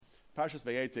Parshas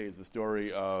Vayetze is the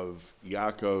story of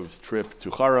Yaakov's trip to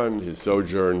Haran, his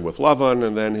sojourn with Lavan,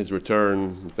 and then his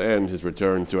return, at the end, his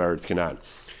return to Eretz Canaan.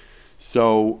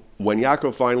 So when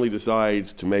Yaakov finally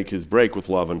decides to make his break with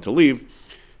Lavan to leave,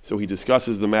 so he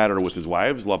discusses the matter with his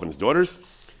wives, Lavan's daughters,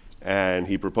 and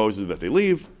he proposes that they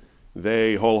leave.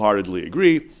 They wholeheartedly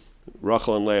agree.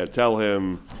 Rachel and Leah tell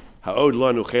him, Ha'od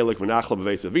lanu chelik v'nachla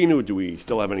b'veis avinu, do we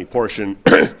still have any portion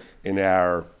in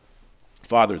our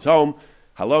father's home?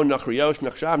 Halo nachriyosh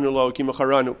nachshavnu lo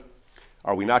kimacharanu.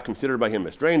 Are we not considered by him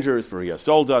as strangers, for he has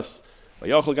sold us?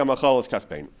 Vayochel gamachol es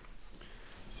kaspein.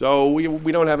 So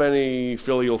we don't have any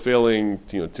filial feeling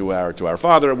to our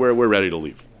father. We're ready to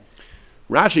leave.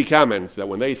 Rashi comments that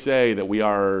when they say that we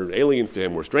are aliens to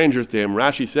him, we're strangers to him,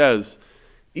 Rashi says,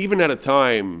 even at a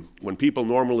time when people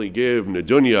normally give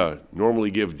nedunya,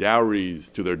 normally give dowries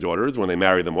to their daughters when they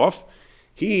marry them off,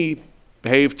 he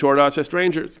behaved toward us as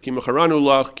strangers. He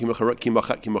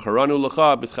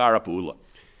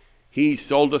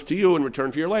sold us to you in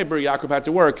return for your labor. Yaakov had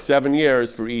to work 7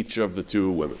 years for each of the two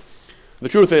women. The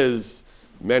truth is,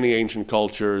 many ancient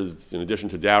cultures, in addition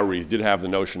to dowries, did have the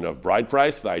notion of bride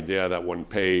price, the idea that one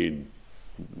paid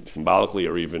symbolically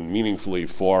or even meaningfully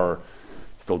for,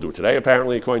 still do it today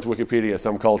apparently, according to Wikipedia,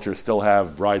 some cultures still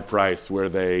have bride price where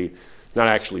they, not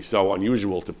actually so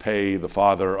unusual to pay the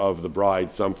father of the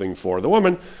bride something for the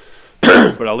woman,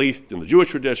 but at least in the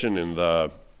Jewish tradition, in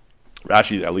the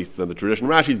Rashi, at least in the tradition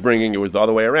Rashi's bringing, it was the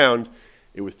other way around.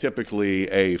 It was typically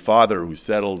a father who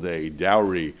settled a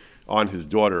dowry on his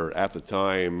daughter at the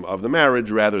time of the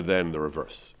marriage rather than the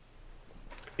reverse.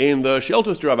 In the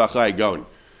Shiltos Rav Achai Gaon,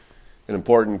 an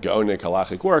important Gaonic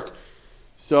halachic work,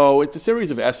 so it's a series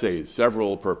of essays,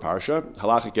 several per parsha,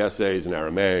 halachic essays in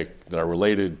Aramaic that are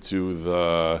related to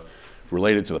the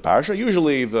parsha.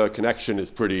 Usually the connection is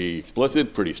pretty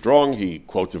explicit, pretty strong. He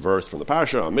quotes a verse from the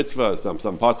parsha, a mitzvah, some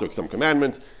pasuk, some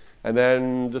commandment, and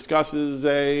then discusses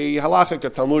a halachic, a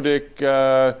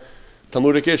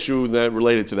Talmudic issue that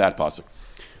related to that pasuk.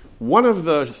 One of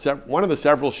the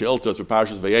several sheiltos of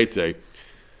Parshas Vayetze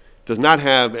does not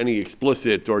have any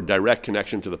explicit or direct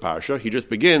connection to the parsha. He just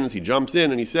begins, he jumps in,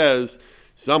 and he says,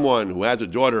 someone who has a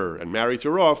daughter and marries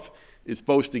her off is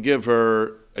supposed to give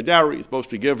her a dowry, is supposed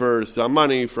to give her some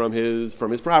money from his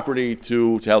property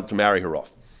to help to marry her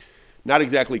off. Not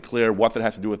exactly clear what that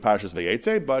has to do with Parshas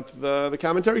Vayetze, but the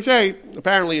commentaries say,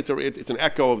 apparently it's an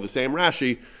echo of the same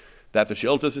Rashi, that the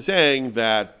Shiltos is saying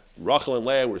that Rachel and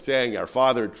Leah were saying our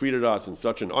father treated us in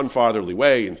such an unfatherly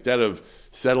way. Instead of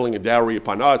settling a dowry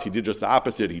upon us, he did just the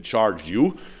opposite. He charged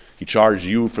you. He charged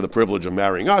you for the privilege of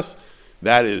marrying us.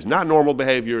 That is not normal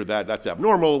behavior. That's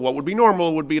abnormal. What would be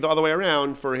normal would be the other way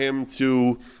around, for him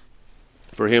to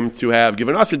have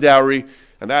given us a dowry,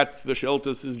 and that's the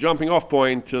Shiltos' jumping off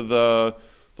point to the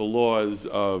laws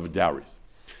of dowries.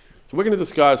 So we're going to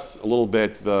discuss a little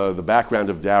bit the background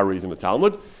of dowries in the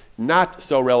Talmud. Not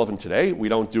so relevant today. We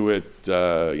don't do it,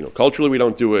 culturally we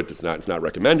don't do it. It's not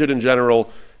recommended in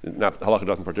general. Halakha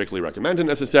doesn't particularly recommend it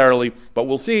necessarily. But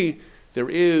we'll see there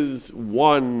is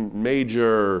one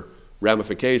major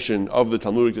ramification of the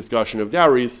Talmudic discussion of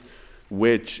dowries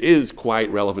which is quite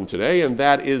relevant today, and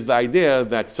that is the idea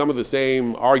that some of the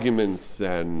same arguments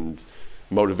and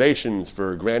motivations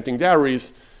for granting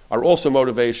dowries are also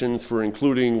motivations for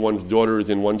including one's daughters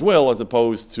in one's will, as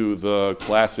opposed to the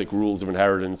classic rules of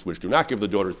inheritance, which do not give the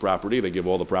daughters property, they give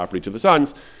all the property to the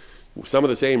sons. Some of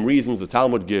the same reasons the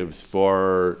Talmud gives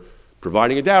for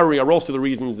providing a dowry are also the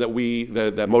reasons that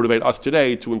motivate us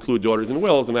today to include daughters in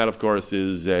wills, and that, of course,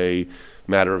 is a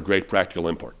matter of great practical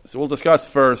import. So we'll discuss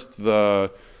first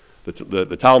the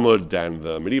Talmud and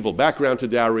the medieval background to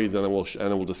dowries, and then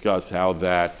we'll discuss how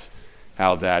that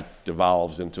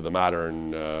devolves into the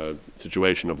modern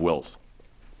situation of wills.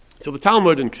 So the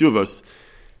Talmud in Ksuvos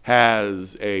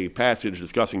has a passage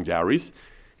discussing dowries.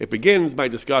 It begins by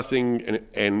discussing an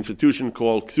institution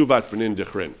called Ksuvas Benin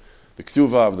Dechrin, the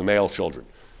Ksuva of the male children.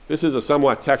 This is a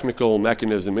somewhat technical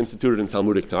mechanism instituted in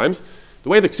Talmudic times. The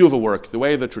way the Ksuva works, the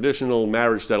way the traditional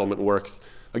marriage settlement works,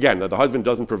 again, the husband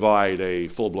doesn't provide a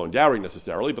full-blown dowry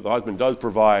necessarily, but the husband does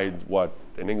provide what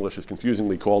in English is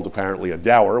confusingly called apparently a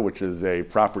dower, which is a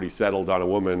property settled on a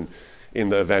woman in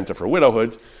the event of her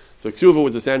widowhood. So Ksuva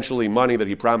was essentially money that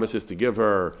he promises to give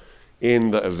her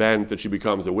in the event that she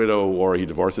becomes a widow or he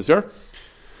divorces her.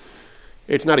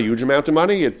 It's not a huge amount of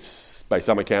money. It's, by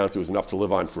some accounts, it was enough to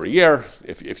live on for a year.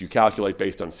 If you calculate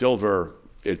based on silver,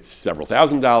 it's several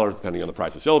 $1,000s, depending on the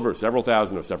price of silver, several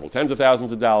thousand or several tens of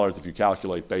thousands of dollars. If you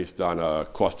calculate based on a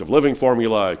cost of living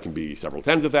formula, it can be several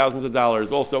tens of thousands of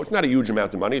dollars. Also, it's not a huge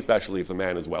amount of money, especially if the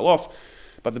man is well off.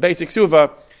 But the basic Ksuva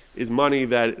is money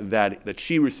that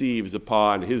she receives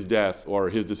upon his death or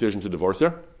his decision to divorce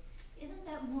her. Isn't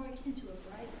that more akin to a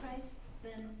bride price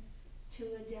than to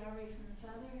a dowry from the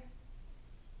father?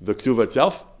 The ksuva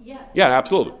itself? Yeah. Yeah,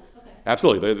 absolutely. Okay.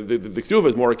 Absolutely. The ksuva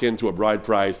is more akin to a bride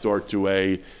price or to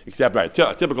a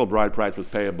typical bride price was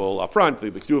payable up front.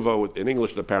 The ksuva, in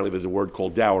English, apparently there's a word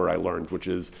called dower, I learned, which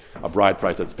is a bride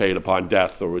price that's paid upon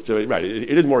death.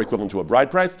 It is more equivalent to a bride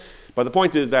price. But the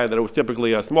point is that it was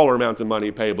typically a smaller amount of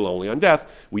money payable only on death.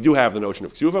 We do have the notion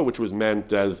of ksuva, which was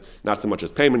meant as not so much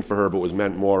as payment for her, but was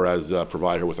meant more as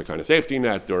provide her with a kind of safety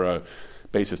net or a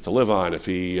basis to live on if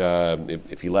he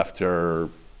left her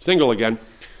single again.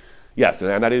 Yes,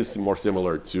 and that is more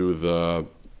similar to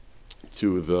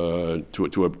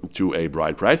a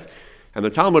bride price. And the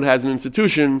Talmud has an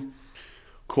institution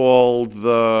called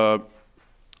the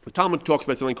Talmud talks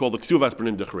about something called the Ksuvas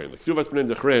B'nin Dechrin. The Ksuvas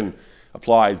B'nin Dechrin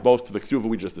applies both to the ksuva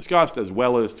we just discussed as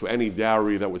well as to any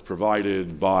dowry that was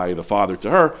provided by the father to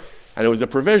her. And it was a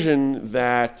provision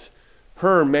that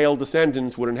her male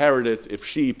descendants would inherit it if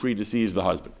she predeceased the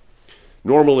husband.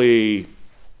 Normally,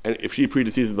 if she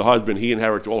predeceases the husband, he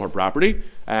inherits all her property.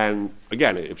 And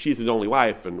again, if she's his only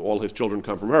wife and all his children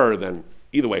come from her, then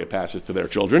either way it passes to their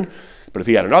children. But if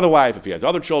he had another wife, if he has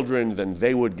other children, then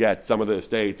they would get some of the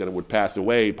estate and it would pass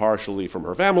away partially from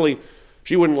her family.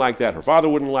 She wouldn't like that. Her father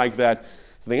wouldn't like that.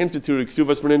 So they instituted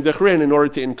Ksuvas B'nin Dechrin in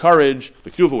order to encourage.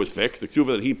 The ksuva was fixed. The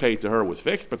ksuva that he paid to her was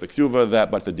fixed, but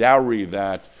the dowry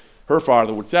that her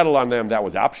father would settle on them, that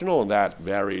was optional, and that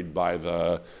varied by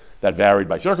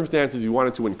circumstances. You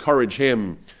wanted to encourage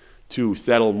him to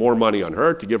settle more money on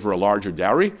her, to give her a larger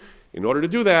dowry. In order to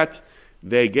do that,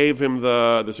 they gave him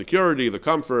the security, the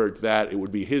comfort that it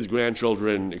would be his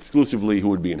grandchildren exclusively who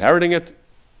would be inheriting it,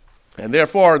 and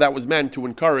therefore that was meant to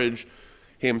encourage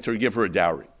him to give her a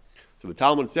dowry. So the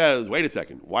Talmud says, wait a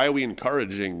second, why are we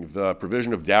encouraging the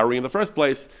provision of dowry in the first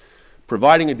place?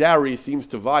 Providing a dowry seems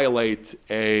to violate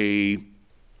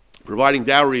providing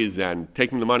dowries and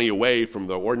taking the money away from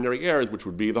the ordinary heirs, which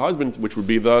would be the husband's, which would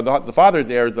be the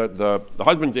father's heirs, the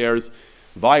husband's heirs,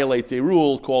 violates a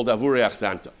rule called Avurei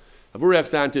Achsanta. Avurei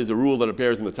Achsanta is a rule that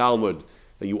appears in the Talmud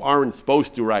that you aren't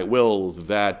supposed to write wills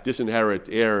that disinherit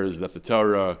heirs that the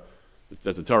Torah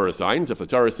assigns. If the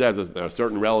Torah says that a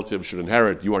certain relative should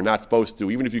inherit, you are not supposed to,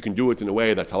 even if you can do it in a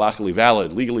way that's halachically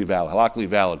valid, legally valid, halachically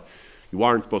valid, you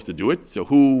aren't supposed to do it. So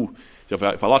if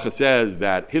halacha says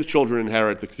that his children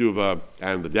inherit the ksuva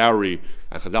and the dowry,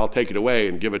 and Chazal take it away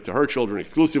and give it to her children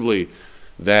exclusively,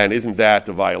 then isn't that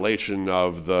a violation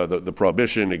of the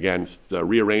prohibition against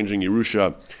rearranging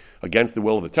Yerusha against the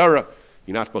will of the Torah?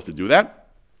 You're not supposed to do that.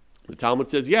 The Talmud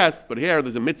says yes, but here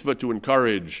there's a mitzvah to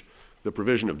encourage the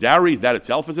provision of dowries. That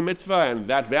itself is a mitzvah, and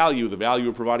that value, the value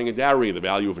of providing a dowry, the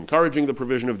value of encouraging the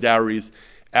provision of dowries,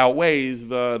 outweighs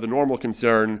the normal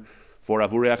concern for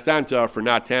Avurei Achsanta, for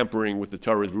not tampering with the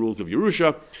Torah's rules of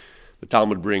Yerusha. The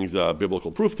Talmud brings a biblical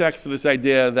proof text for this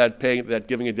idea that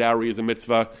giving a dowry is a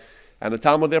mitzvah, and the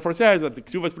Talmud therefore says that the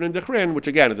Ksuvas B'nin Dechrin, which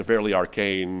again is a fairly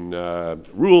arcane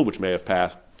rule, which may have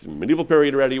passed in the medieval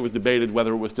period already, it was debated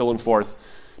whether it was still in force.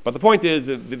 But the point is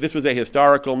that this was a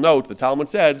historical note. The Talmud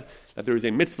said that there is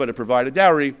a mitzvah to provide a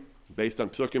dowry, based on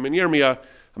Psukim and Yirmiyah,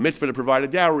 a mitzvah to provide a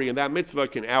dowry, and that mitzvah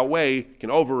can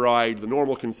override the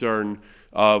normal concern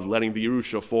of letting the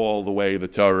Yerusha fall the way the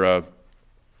Torah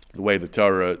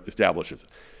establishes.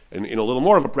 And in a little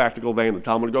more of a practical vein, the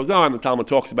Talmud goes on. The Talmud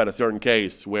talks about a certain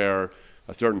case where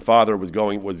a certain father was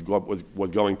going to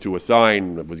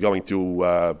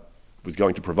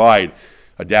provide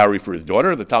a dowry for his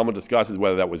daughter. The Talmud discusses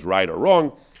whether that was right or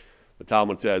wrong. The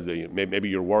Talmud says maybe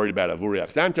you're worried about Avurei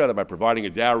Achsanta, that by providing a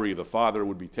dowry, the father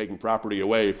would be taking property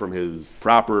away from his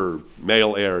proper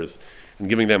male heirs and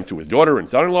giving them to his daughter and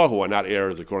son-in-law, who are not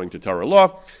heirs according to Torah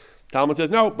law. Talmud says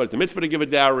no, but it's a mitzvah to give a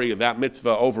dowry, and that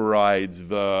mitzvah overrides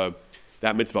the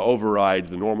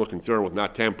normal concern with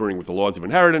not tampering with the laws of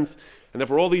inheritance. And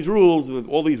therefore all these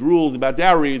rules about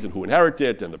dowries and who inherits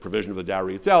it and the provision of the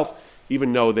dowry itself,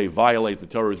 even though they violate the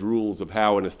Torah's rules of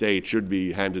how an estate should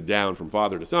be handed down from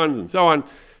father to sons and so on,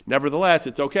 nevertheless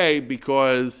it's okay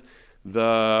because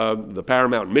the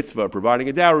paramount mitzvah providing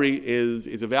a dowry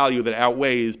is a value that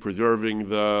outweighs preserving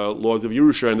the laws of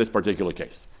Yerusha in this particular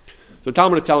case. So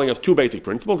Talmud is telling us two basic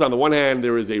principles. On the one hand,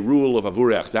 there is a rule of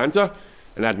Avurei Achsanta,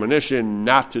 an admonition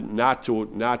not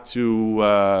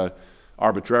to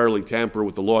arbitrarily tamper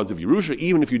with the laws of Yerusha,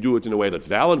 even if you do it in a way that's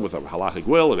valid, with a halachic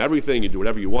will and everything, you do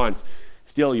whatever you want.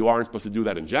 Still, you aren't supposed to do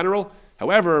that in general.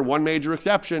 However, one major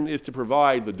exception is to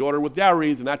provide the daughter with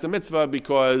dowries, and that's a mitzvah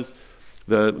because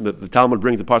The Talmud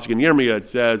brings a pasuk in Yirmiyah. It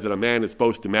says that a man is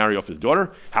supposed to marry off his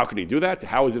daughter. How can he do that?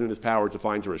 How is it in his power to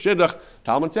find her a shidduch?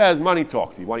 Talmud says money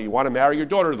talks. You want to marry your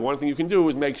daughter. The one thing you can do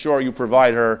is make sure you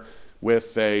provide her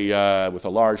with a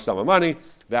large sum of money.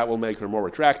 That will make her more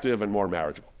attractive and more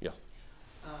marriageable. Yes.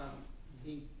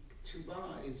 The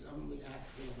tubah is only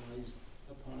actualized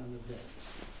upon an event,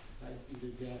 like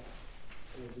either death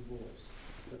or divorce.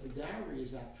 But the dowry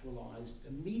is actualized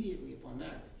immediately upon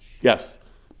marriage. Yes.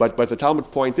 But the Talmud's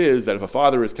point is that if a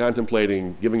father is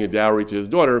contemplating giving a dowry to his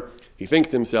daughter, he thinks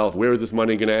to himself, where is this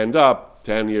money going to end up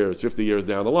 10 years, 50 years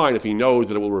down the line, if he knows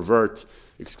that it will revert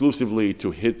exclusively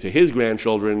to his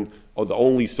grandchildren, or the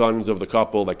only sons of the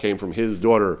couple that came from his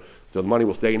daughter, so the money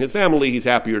will stay in his family, he's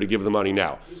happier to give the money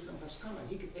now. There's no haskama.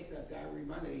 He could take that dowry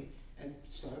money and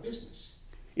start a business.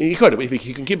 He could,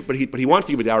 he can keep it, but he wants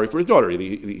to give a dowry for his daughter.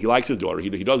 He likes his daughter. He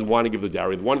does want to give the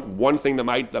dowry. The one thing that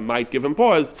might give him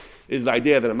pause is the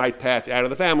idea that it might pass out of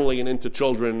the family and into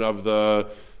children of the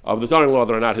son-in-law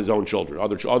that are not his own children,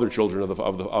 other children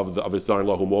of his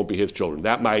son-in-law who won't be his children.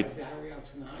 That might.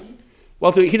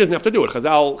 Well, so he doesn't have to do it.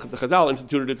 Chazal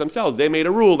instituted it themselves. They made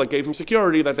a rule that gave him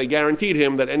security, that they guaranteed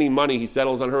him that any money he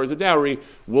settles on her as a dowry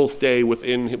will stay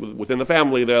within the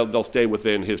family. They'll stay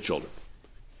within his children.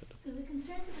 So the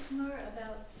concerns of the Gemara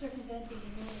about circumventing the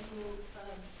normal rules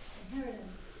of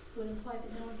inheritance would imply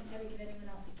that no one can ever give anyone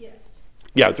else a gift.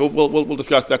 Yeah, so we'll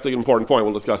discuss. That's an important point.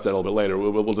 We'll discuss that a little bit later.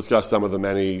 We'll discuss some of the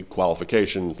many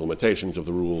qualifications, limitations of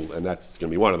the rule, and that's going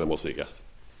to be one of them. We'll see. Yes.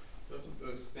 Doesn't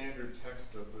the standard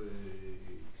text of the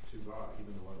Ketubah,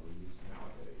 even the one we use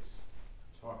nowadays,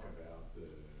 talk about the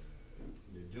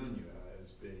Nedunya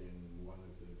as being one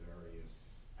of the various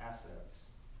assets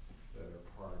that are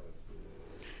part of the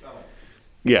settlement?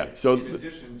 Yeah. So in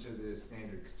addition to the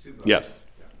standard Ketubah. Yes.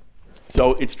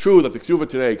 So it's true that the Ketubah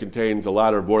today contains a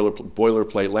lot of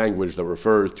boilerplate language that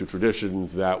refers to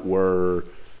traditions that were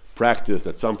practiced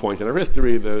at some point in our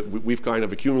history. We've kind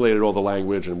of accumulated all the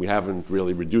language and we haven't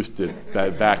really reduced it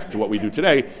back to what we do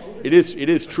today. It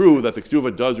is true that the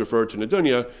Ketubah does refer to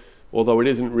Nedunya, although it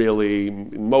isn't really,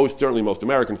 certainly most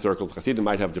American circles. Hasidim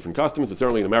might have different customs, but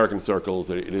certainly in American circles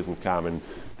it isn't common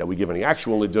that we give any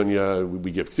actual Nedunya.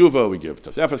 We give Ketubah, we give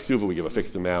Tosefes Ketubah, we give a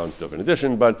fixed amount of an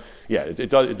addition, but yeah, it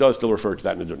does still refer to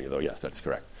that Nedunya, though. Yes, that's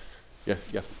correct. Yes.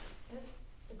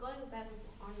 Going back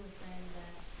on your saying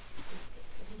that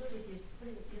if you look at you're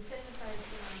setting aside a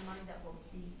certain amount of money that will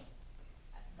be,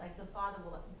 like the father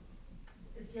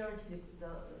is guaranteed,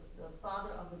 the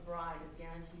father of the bride is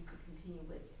guaranteed to continue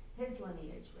with his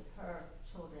lineage, with her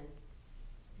children.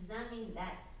 Does that mean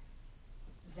that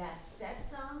set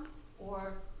sum,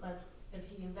 or if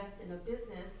he invests in a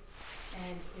business,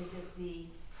 and is it the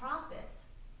profits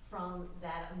from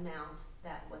that amount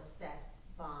that was set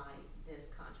by this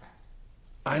contract?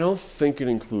 I don't think it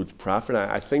includes profit.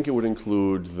 I think it would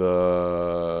include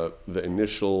the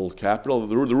initial capital.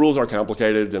 The rules are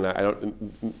complicated,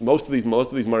 and most of these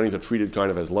monies are treated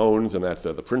kind of as loans, and that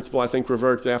the principal, I think,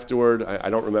 reverts afterward. I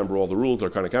don't remember all the rules;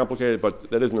 they're kind of complicated, but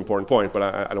that is an important point. But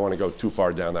I don't want to go too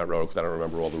far down that road because I don't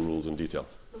remember all the rules in detail.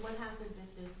 So what happens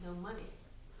if there's no money?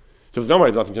 So if there's no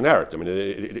money, there's nothing to inherit. I mean,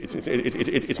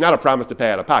 it's not a promise to pay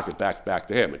out of pocket back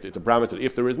to him. It's a promise that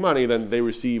if there is money, then they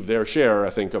receive their share. I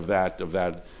think of that.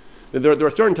 There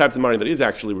are certain types of money that it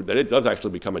does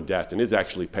actually become a debt and is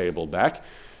actually payable back.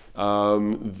 The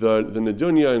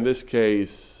Nedunya in this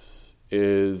case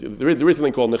is there is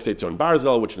something called Nechsei Tzon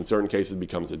Barzel, which in certain cases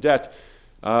becomes a debt.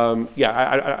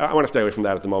 I want to stay away from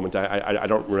that at the moment. I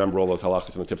don't remember all those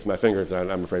halachas on the tips of my fingers,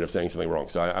 and I'm afraid of saying something wrong.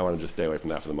 So I want to just stay away from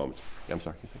that for the moment. Yeah, I'm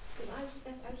sorry. I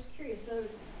was curious. In other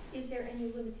words, is there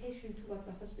any limitation to what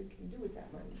the husband can do with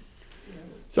that money?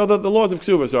 So the laws of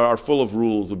Ksuvas are full of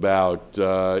rules about,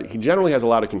 he generally has a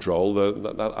lot of control. The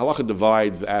halacha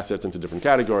divides assets into different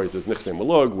categories. There's Nichsei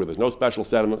Malug, where there's no special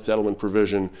settlement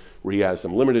provision, where he has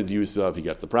some limited use of, he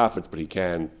gets the profits, but he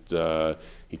can't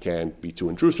be too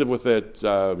intrusive with it.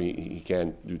 He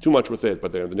can't do too much with it.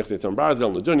 But the Nechsei Tzon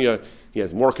Barzel, Nedunya, he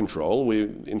has more control.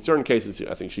 In certain cases,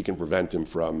 I think she can prevent him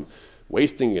from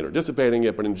wasting it or dissipating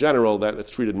it, but in general, that's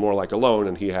treated more like a loan,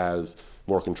 and he has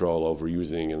more control over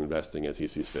using and investing as he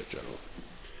sees fit, generally.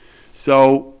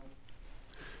 So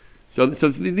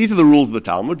these are the rules of the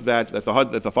Talmud, that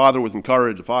the father was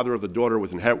encouraged, the father of the daughter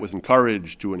was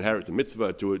encouraged to inherit the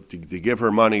mitzvah, to give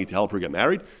her money to help her get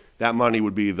married. That money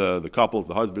would be the couple's,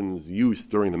 the husband's use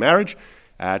during the marriage.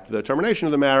 At the termination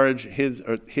of the marriage, his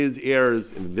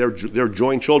heirs, and their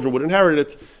joint children would inherit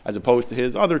it, as opposed to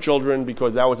his other children,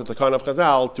 because that was a takana of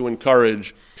Chazal to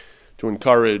encourage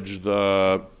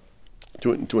the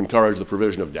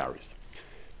provision of dowries.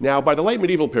 Now, by the late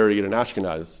medieval period in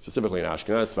Ashkenaz, specifically in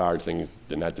Ashkenaz, Sfarad things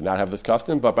did not have this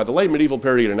custom, but by the late medieval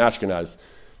period in Ashkenaz,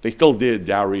 they still did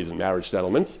dowries and marriage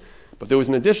settlements, but there was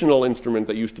an additional instrument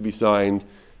that used to be signed,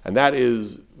 and that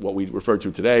is what we refer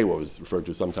to today, what was referred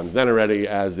to sometimes then already,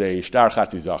 as a shtar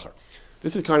chatzi zachar.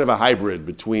 This is kind of a hybrid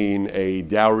between a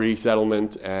dowry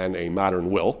settlement and a modern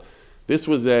will. This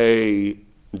was a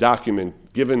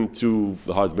document given to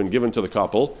the husband, given to the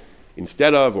couple,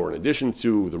 instead of or in addition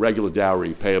to the regular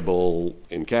dowry payable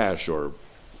in cash or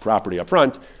property up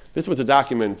front. This was a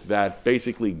document that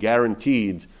basically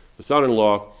guaranteed the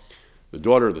son-in-law, the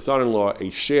daughter, the son-in-law, a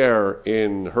share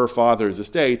in her father's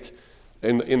estate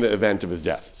in the event of his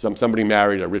death. Somebody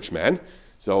married a rich man,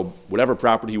 so whatever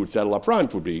property he would settle up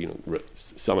front would be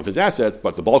some of his assets,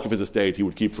 but the bulk of his estate he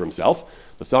would keep for himself.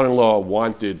 The son-in-law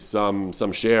wanted some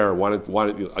share,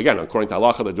 wanted again, according to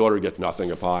halacha, the daughter gets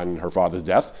nothing upon her father's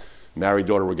death. Married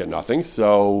daughter would get nothing.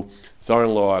 So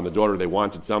son-in-law and the daughter, they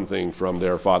wanted something from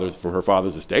her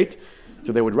father's estate.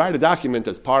 So they would write a document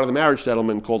as part of the marriage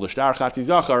settlement called a shtar chatzi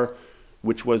zachar,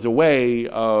 which was a way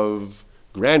of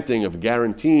granting, of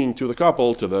guaranteeing to the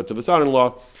couple, to the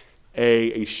son-in-law,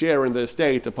 a share in the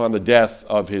estate upon the death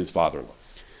of his father-in-law.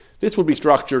 This would be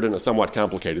structured in a somewhat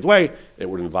complicated way. It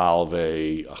would involve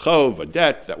a chov, a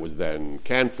debt that was then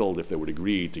canceled if they would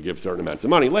agree to give certain amounts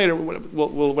of money later. We're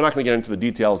not going to get into the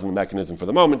details and the mechanism for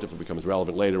the moment. If it becomes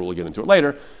relevant later, we'll get into it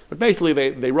later. But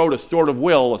basically, they wrote a sort of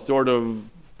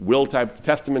will-type,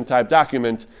 testament-type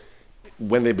document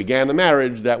when they began the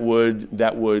marriage that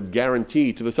would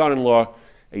guarantee to the son-in-law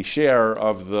a share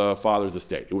of the father's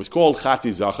estate. It was called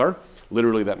chatzi zachar.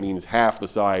 Literally, that means half the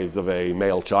size of a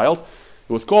male child.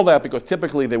 It was called that because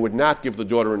typically they would not give the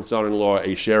daughter and son-in-law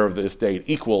a share of the estate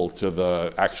equal to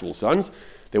the actual sons.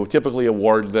 They would typically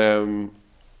award them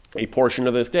a portion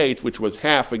of the estate, which was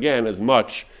half, again, as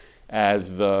much as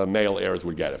the male heirs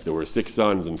would get. If there were 6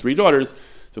 sons and 3 daughters,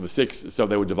 so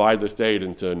they would divide the estate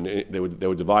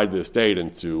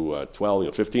into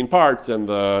 12, 15 parts, and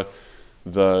the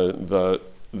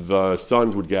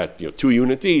sons would get 2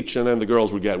 units each, and then the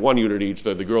girls would get 1 unit each.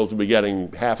 The girls would be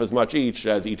getting half as much each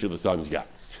as each of the sons got.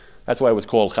 That's why it was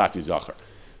called chatzi zachar.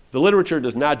 The literature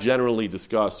does not generally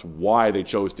discuss why they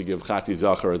chose to give chatzi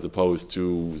zachar as opposed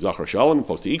to zachar shalom,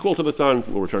 opposed to equal to the sons.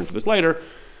 We'll return to this later.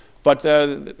 But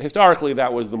historically,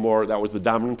 that was the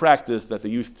dominant practice, that they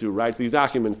used to write these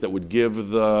documents that would give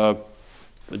the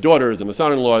daughters and the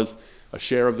son-in-laws a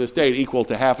share of the estate equal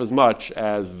to half as much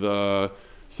as the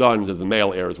sons, as the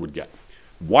male heirs would get.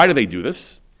 Why do they do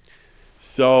this?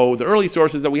 So the early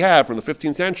sources that we have from the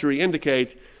 15th century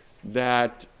indicate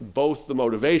that both the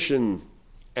motivation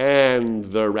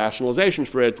and the rationalization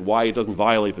for it, why it doesn't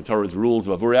violate the Torah's rules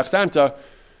of Avurei Achsanta,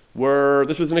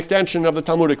 this was an extension of the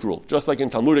Talmudic rule. Just like in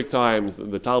Talmudic times,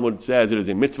 the Talmud says it is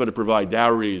a mitzvah to provide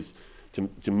dowries to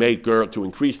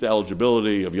increase the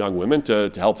eligibility of young women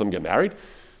to help them get married.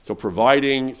 So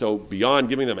beyond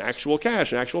giving them actual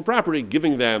cash and actual property,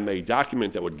 giving them a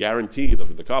document that would guarantee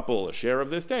the couple a share of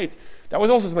the estate, that was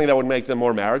also something that would make them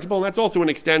more marriageable. And that's also an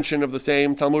extension of the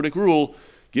same Talmudic rule.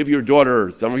 Give your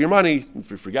daughter some of your money,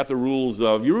 forget the rules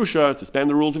of Yerusha, suspend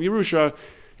the rules of Yerusha,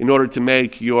 in order to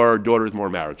make your daughters more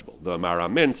marriageable. The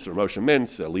Maharam Mintz, or Moshe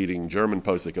Mintz, a leading German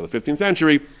posek of the 15th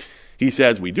century, he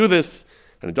says we do this,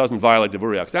 and it doesn't violate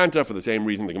Avurei Achsanta for the same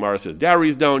reason the Gemara says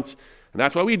dowries don't. And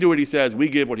that's why we do it. He says we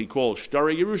give what he calls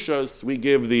shtari Yerushas. We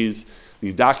give these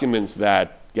documents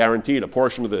that guaranteed a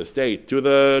portion of the estate to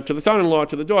the son-in-law,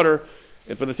 to the daughter,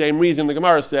 and for the same reason the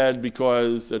Gemara said,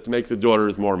 because to make the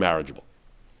daughters more marriageable.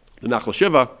 The Nachal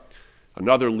Shiva,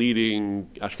 another leading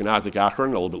Ashkenazic Achron,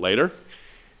 a little bit later,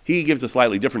 he gives a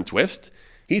slightly different twist.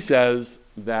 He says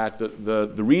that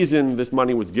the reason this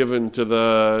money was given to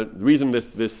the reason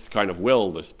this kind of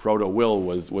will, this proto-will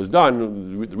was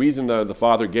done, the reason the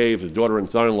father gave his daughter and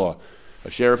son-in-law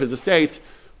a share of his estate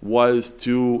was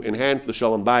to enhance the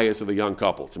shalom bayis of the young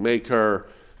couple, to make her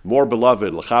more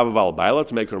beloved, l'chavav al baila,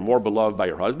 to make her more beloved by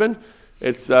her husband.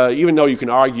 It's even though you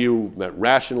can argue that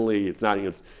rationally it's not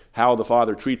how the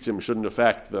father treats him shouldn't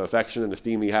affect the affection and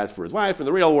esteem he has for his wife. In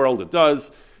the real world, it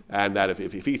does. And that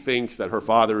if he thinks that her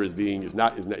father is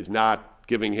not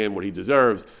giving him what he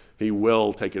deserves, he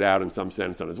will take it out in some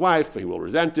sense on his wife. He will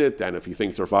resent it. And if he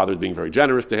thinks her father is being very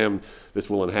generous to him, this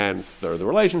will enhance the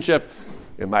relationship.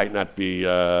 It might not be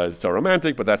so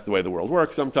romantic, but that's the way the world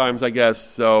works sometimes, I guess.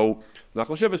 So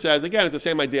Nachal Shiva says, again, it's the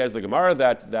same idea as the Gemara,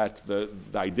 that the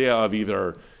idea of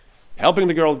either helping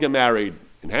the girls get married,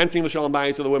 enhancing the shalom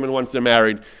bayis of the women once they're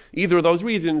married, either of those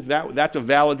reasons, that's a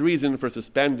valid reason for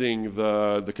suspending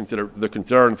the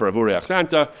concern for Avurei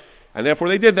Achsanta, and therefore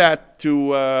they did that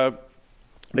to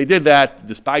They did that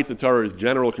despite the Torah's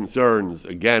general concerns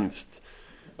against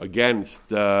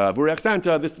Vurei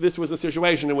Santa. This was a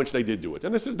situation in which they did do it.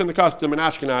 And this has been the custom in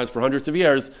Ashkenaz for hundreds of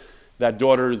years, that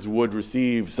daughters would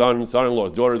receive,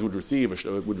 son-in-laws, daughters would receive a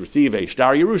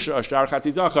shtar Yerusha, a shtar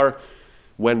Chatzi Zachar,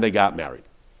 when they got married.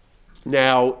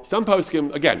 Now, some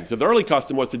poskim, again, so the early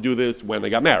custom was to do this when they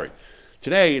got married.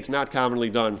 Today, it's not commonly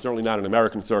done, certainly not in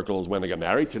American circles, when they get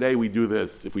married. Today, we do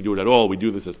this, if we do it at all, we do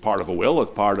this as part of a will,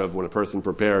 as part of when a person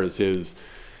prepares his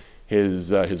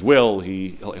will.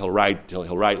 He'll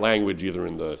write language either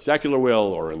in the secular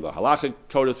will or in the halachic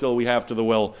codicil we have to the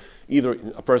will. Either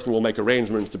a person will make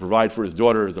arrangements to provide for his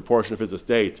daughters a portion of his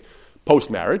estate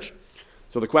post-marriage.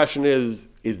 So the question is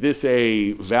this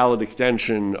a valid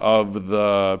extension of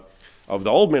the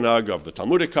old minhag, of the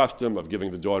Talmudic custom of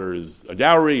giving the daughters a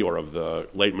dowry, or of the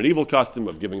late medieval custom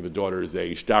of giving the daughters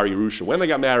a shtar Yerusha when they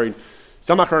got married?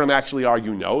 Some Acharonim actually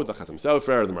argue no. The Chasam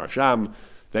Sofer, the Marsham,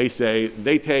 they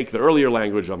take the earlier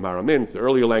language of Maramin, the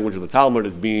earlier language of the Talmud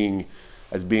as being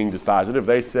dispositive.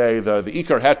 They say the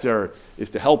Ikar Heter is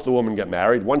to help the woman get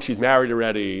married. Once she's married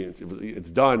already,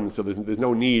 it's done, so there's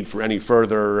no need for any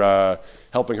further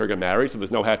helping her get married. So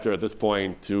there's no Heter at this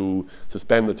point to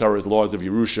suspend the Torah's laws of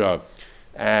Yerusha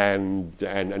and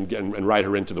write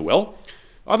her into the will.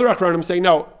 Other Acharonim say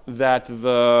no, that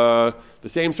the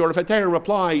same sort of Heterim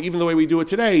apply even the way we do it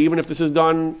today, even if this is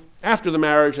done after the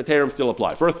marriage. Heterim still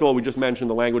apply. First of all, we just mentioned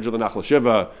the language of the Nachal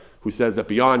Shiva, who says that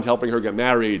beyond helping her get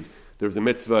married, there's a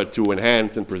mitzvah to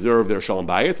enhance and preserve their shalom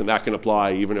bayis, and that can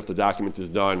apply even if the document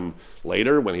is done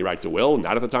later when he writes a will,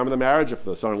 not at the time of the marriage. If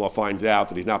the son-in-law finds out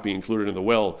that he's not being included in the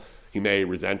will, he may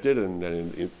resent it,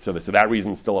 and so that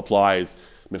reason still applies.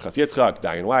 Minchas Yitzchak,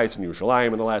 Dayan Weiss, and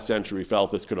Yerushalayim in the last century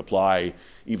felt this could apply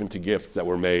even to gifts that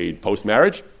were made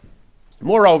post-marriage.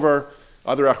 Moreover,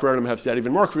 other Acharonim have said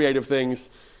even more creative things.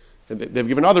 They've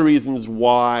given other reasons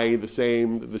why the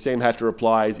same heter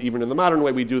applies, even in the modern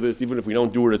way we do this, even if we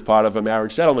don't do it as part of a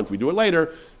marriage settlement, we do it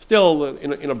later. Still,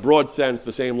 in a broad sense,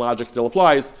 the same logic still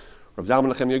applies. Rav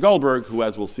Zalman Nechemia Goldberg, who,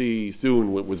 as we'll see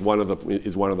soon, is one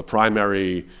of the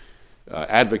primary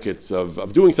advocates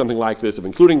of doing something like this, of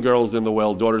including girls in the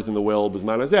will, daughters in the will,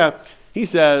 B'zman Hazeh, he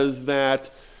says that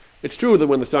it's true that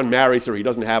when the son marries her, he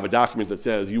doesn't have a document that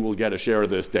says you will get a share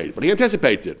of the estate, but he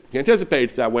anticipates it. He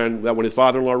anticipates that when his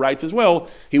father-in-law writes his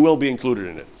will, he will be included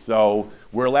in it. So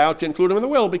we're allowed to include him in the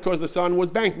will because the son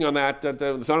was banking on that.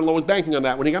 The son-in-law was banking on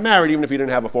that when he got married, even if he didn't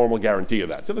have a formal guarantee of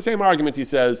that. So the same argument, he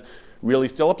says, really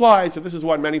still applies. So this is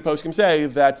what many poskim say,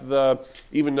 that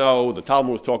even though the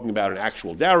Talmud was talking about an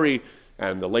actual dowry,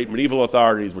 and the late medieval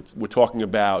authorities were talking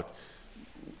about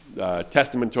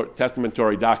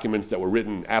testamentary documents that were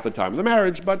written at the time of the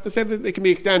marriage, but they say that they can be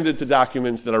extended to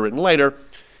documents that are written later.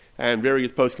 And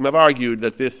various poskim have argued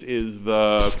that this is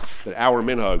our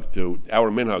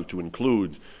minhag to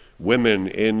include women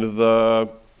in the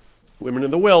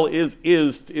will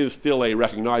is still a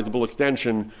recognizable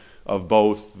extension of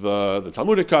both the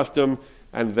Talmudic custom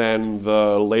and then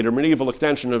the later medieval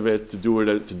extension of it to do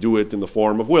it in the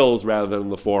form of wills rather than in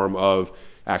the form of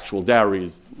actual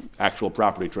dowries, actual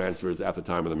property transfers at the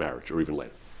time of the marriage, or even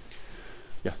later.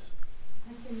 Yes?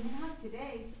 But the minhag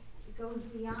today goes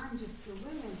beyond just the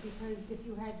women, because if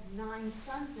you had 9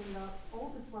 sons and the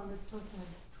oldest one was supposed to have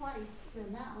twice the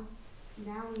amount,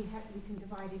 now we can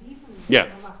divide it evenly. Yeah.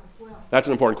 Well. That's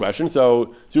an important question.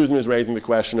 So Susan is raising the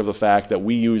question of the fact that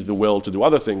we use the will to do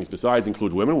other things besides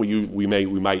include women. We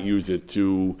might use it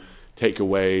to take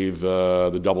away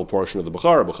the double portion of the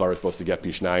Bechara. Bechara is supposed to get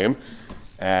Pishnayim.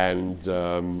 And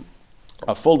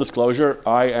a full disclosure,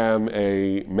 I am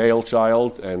a male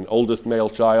child, an oldest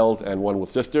male child, and one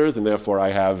with sisters, and therefore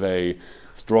I have a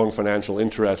strong financial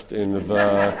interest in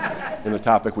the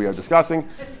topic we are discussing.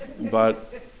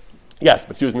 But yes,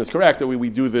 but Susan is correct that we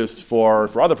do this for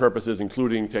other purposes,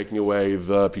 including taking away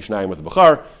the Pishnayim with the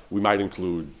Bechar. We might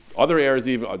include other heirs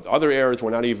who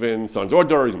are not even sons or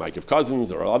daughters. You might give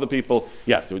cousins or other people.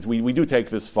 Yes, we do take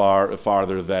this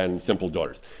farther than simple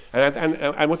daughters.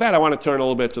 And with that, I want to turn a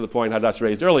little bit to the point Hadass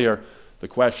raised earlier, the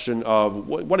question of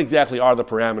what exactly are the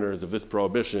parameters of this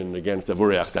prohibition against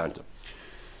Vurei Santa.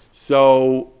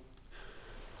 So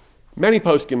many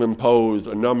poskim impose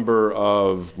a number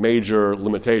of major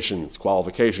limitations,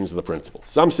 qualifications of the principle.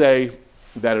 Some say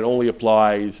that it only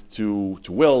applies to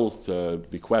wills, to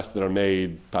bequests that are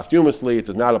made posthumously. It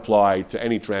does not apply to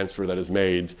any transfer that is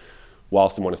made while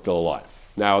someone is still alive.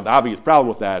 Now, the obvious problem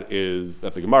with that is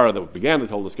that the Gemara that began this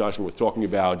whole discussion was talking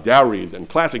about dowries and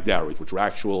classic dowries, which were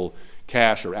actual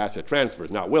cash or asset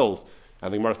transfers, not wills.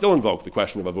 And the Gemara still invoked the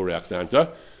question of Vurei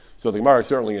Santa. So the Gemara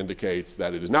certainly indicates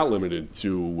that it is not limited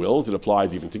to wills. It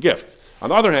applies even to gifts. On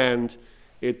the other hand,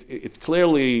 it's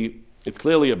clearly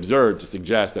absurd to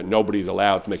suggest that nobody's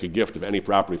allowed to make a gift of any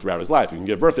property throughout his life. You can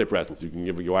give birthday presents, you can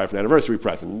give your wife an anniversary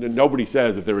present. Nobody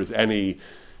says that there is any.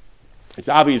 It's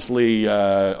obviously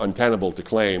untenable to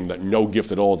claim that no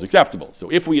gift at all is acceptable. So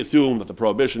if we assume that the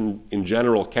prohibition in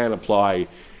general can apply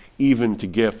even to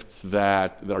gifts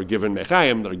that are given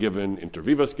mechayim, that are given inter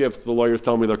vivos gifts, the lawyers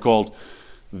tell me they're called,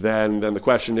 then the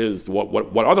question is,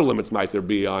 what other limits might there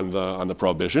be on the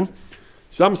prohibition?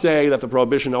 Some say that the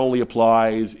prohibition only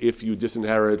applies if you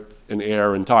disinherit an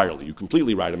heir entirely. You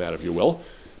completely write him out of your will.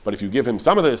 But if you give him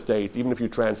some of the estate, even if you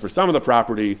transfer some of the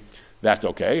property, that's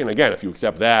okay. And again, if you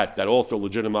accept that, that also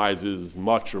legitimizes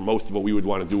much or most of what we would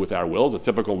want to do with our wills. A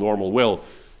typical normal will,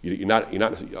 you're not,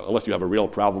 unless you have a real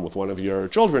problem with one of your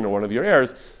children or one of your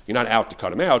heirs, you're not out to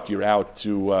cut them out. You're out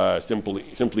to simply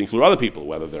include other people,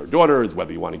 whether they're daughters,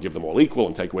 whether you want to give them all equal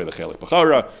and take away the chelik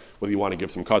b'chara, whether you want to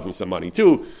give some cousins some money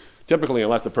too. Typically,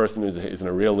 unless a person is in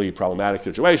a really problematic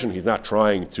situation, he's not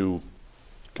trying to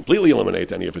completely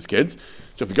eliminate any of his kids.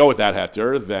 So if you go with that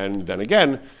heter, then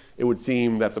again, it would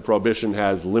seem that the prohibition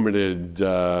has limited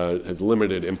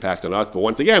impact on us. But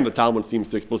once again, the Talmud seems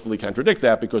to explicitly contradict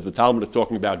that, because the Talmud is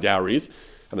talking about dowries,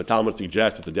 and the Talmud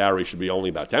suggests that the dowry should be only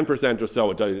about 10% or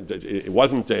so. It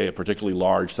wasn't a particularly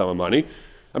large sum of money.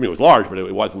 I mean, it was large, but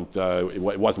it wasn't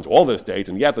all the estate,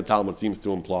 and yet the Talmud seems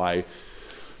to imply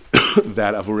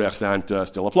that Avurei Achsanta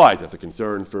still applies, that the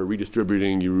concern for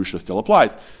redistributing Yerusha still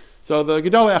applies. So the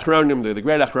Gedolei Achronim, the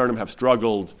great Achronim, have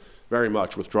struggled very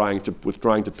much with trying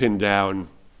to pin down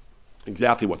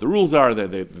exactly what the rules are.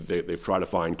 They've tried to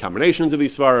find combinations of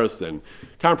these svaros and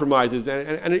compromises,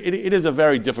 and it is a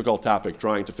very difficult topic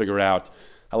trying to figure out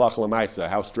halacha l'maisa,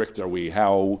 how strict are we,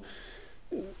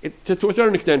 to a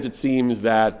certain extent it seems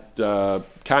that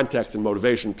context and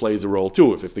motivation plays a role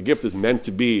too. If the gift is meant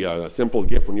to be a simple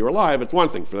gift when you're alive, it's one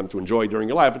thing. For them to enjoy during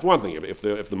your life, it's one thing. If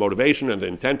the motivation and the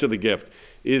intent of the gift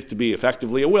is to be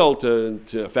effectively a will to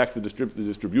affect the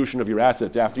distribution of your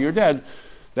assets after you're dead,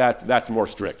 that's more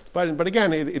strict. But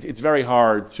again, it is very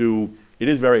hard to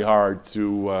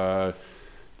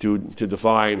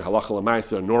define halacha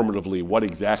l'maisa normatively what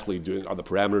exactly are the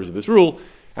parameters of this rule.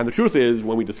 And the truth is,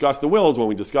 when we discuss the wills,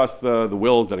 the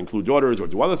wills that include daughters or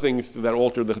do other things that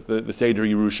alter the Seder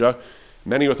Yerusha,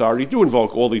 many authorities do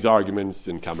invoke all these arguments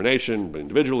in combination, but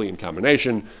individually in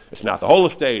combination. It's not the whole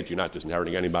estate. You're not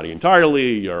disinheriting anybody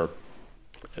entirely.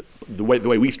 The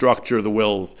way we structure the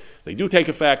wills, they do take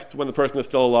effect when the person is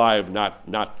still alive, not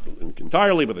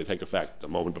entirely, but they take effect a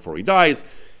moment before he dies,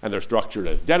 and they're structured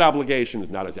as debt obligations,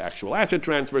 not as actual asset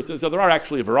transfers. So there are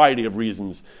actually a variety of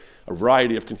reasons, a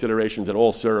variety of considerations that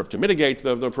all serve to mitigate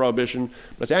the prohibition.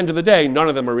 But at the end of the day, none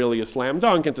of them are really a slam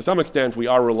dunk, and to some extent, we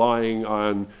are relying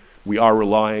on this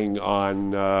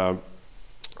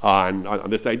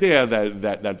idea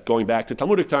that going back to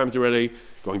Talmudic times already,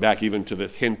 going back even to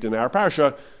this hint in our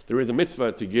parsha, there is a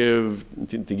mitzvah to give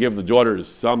the daughters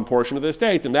some portion of the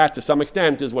estate, and that to some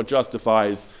extent is what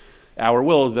justifies our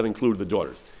wills that include the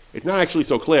daughters. It's not actually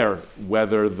so clear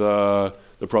whether the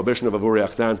prohibition of Avurei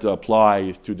Achsanta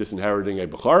applies to disinheriting a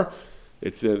bechor.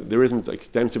 There isn't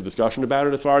extensive discussion about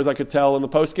it as far as I could tell in the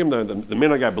poskim. The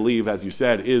minhag, I believe, as you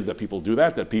said, is that people do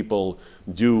that people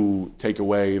do take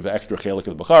away the extra chelik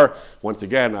of the bechor. Once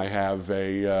again, I have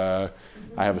a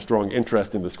strong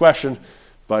interest in this question,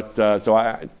 but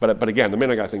again, the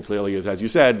minhag, I think, clearly is, as you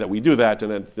said, that we do that,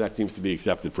 and that seems to be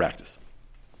accepted practice.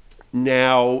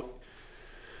 Now,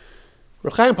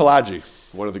 Reb Chaim Palagi,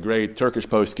 one of the great Turkish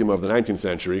poskim of the 19th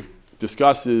century,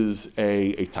 discusses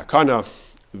a takana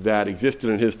that existed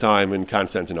in his time in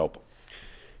Constantinople.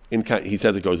 He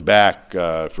says it goes back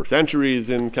for centuries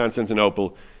in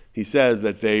Constantinople. He says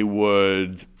that they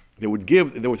would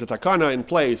give, there was a takana in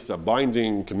place, a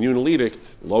binding communal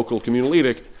edict, local communal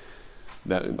edict,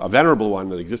 a venerable one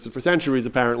that existed for centuries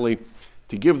apparently,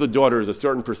 to give the daughters a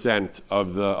certain percent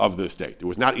of the estate. It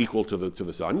was not equal to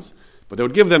the sons, but they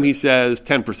would give them, he says,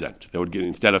 10%. They would get,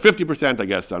 instead of 50%, I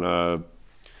guess, he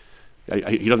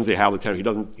doesn't say how he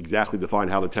doesn't exactly define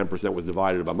how the 10% was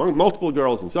divided among multiple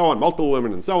girls and so on, multiple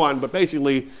women and so on, but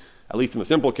basically, at least in the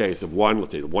simple case of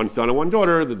let's say one son and one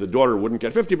daughter, the daughter wouldn't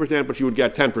get 50%, but she would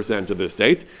get 10% of the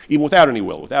estate, even without any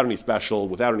will, without any special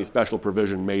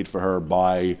provision made for her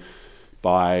by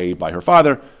her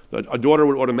father. A daughter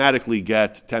would automatically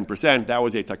get 10%. That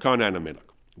was a takana and a minhag.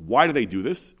 Why do they do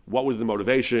this? What was the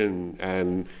motivation,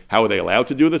 and how were they allowed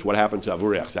to do this? What happened to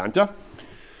Avurei Achsanta?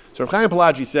 So Reb Chaim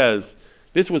Palagi says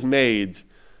this was made.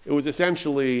 It was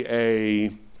essentially a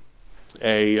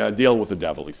deal with the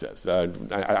devil. He says. I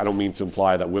don't mean to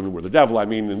imply that women were the devil. I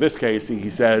mean, in this case, he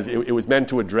says it was meant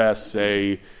to address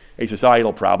a a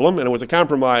societal problem, and it was a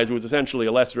compromise. It was essentially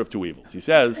a lesser of two evils. He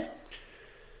says,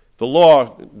 the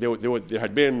law, there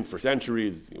had been for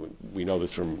centuries, we know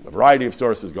this from a variety of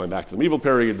sources going back to the medieval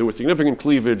period, there was significant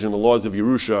cleavage in the laws of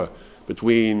Yerusha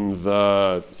between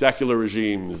the secular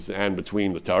regimes and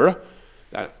between the Torah.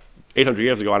 800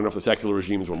 years ago, I don't know if the secular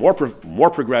regimes were more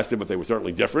progressive, but they were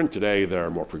certainly different. Today, they're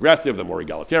more progressive, they're more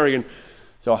egalitarian.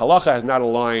 So halacha has not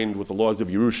aligned with the laws of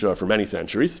Yerusha for many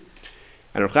centuries.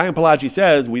 And Rav Chaim Palaji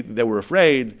says they were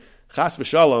afraid, chas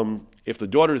v'shalom, if the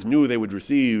daughters knew they would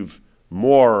receive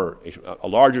a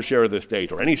larger share of the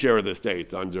estate, or any share of the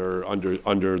estate under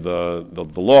the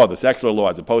law, the secular law,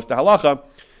 as opposed to halacha,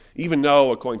 even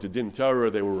though, according to Din Torah,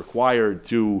 they were required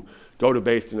to go to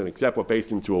Beis Din and accept what Beis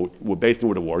Din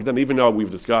would award them, even though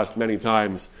we've discussed many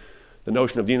times the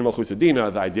notion of Dina Malchus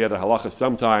Adina, the idea that halacha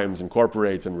sometimes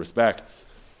incorporates and respects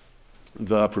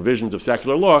the provisions of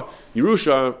secular law.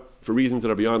 Yerusha, for reasons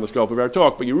that are beyond the scope of our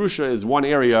talk, but Yerusha is one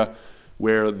area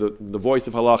where the voice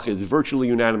of halacha is virtually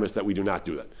unanimous that we do not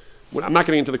do that. I'm not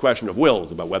getting into the question of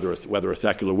wills, about whether a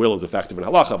secular will is effective in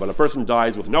halacha, but a person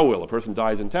dies with no will, a person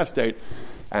dies intestate,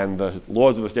 and the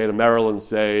laws of the state of Maryland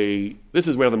say, this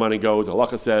is where the money goes,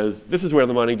 halacha says, this is where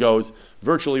the money goes.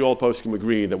 Virtually all poskim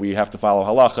agree that we have to follow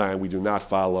halacha, and we do not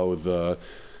follow the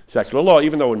secular law,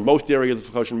 even though in most areas of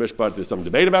Choshen Mishpat there's some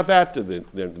debate about that.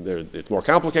 It's more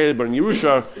complicated, but in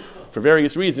Yerusha, for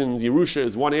various reasons, Yerusha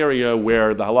is one area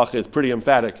where the halacha is pretty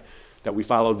emphatic that we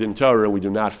follow Din Torah and we do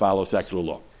not follow secular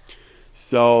law.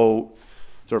 So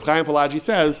Rav Chaim Palaji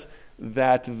says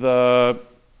that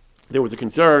there was a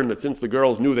concern that since the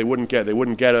girls knew they wouldn't get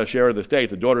a share of the estate,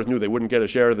 the daughters knew they wouldn't get a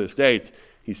share of the estate,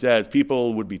 he says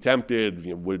people would be tempted,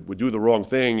 would do the wrong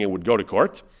thing and would go to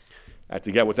court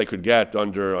to get what they could get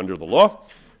under the law.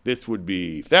 This would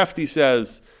be theft, he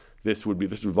says. This would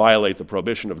violate the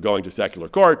prohibition of going to secular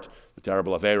court, the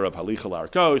terrible avera of halicha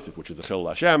la'arkos, which is a chil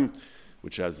Hashem,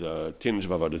 which has a tinge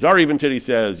of avodah zarah. Even he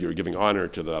says you're giving honor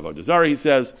to the avodah zarah. He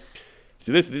says,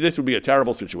 so this would be a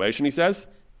terrible situation. He says,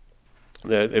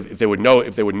 if they would know,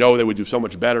 they would do so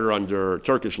much better under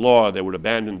Turkish law. They would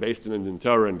abandon Beis Din and Din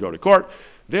Torah and go to court.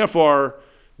 Therefore,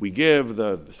 we give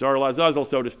the Sar Lazazel,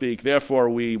 so to speak. Therefore,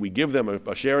 we give them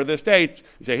a share of the estate.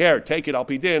 You say, here, take it, Al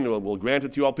Pi Din. We'll grant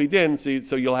it to you, Al Pi Din.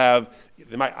 So you'll have.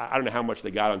 I don't know how much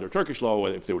they got under Turkish law.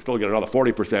 If they would still get another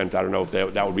 40%, I don't know if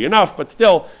that would be enough. But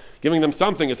still, giving them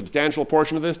something, a substantial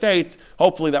portion of the estate,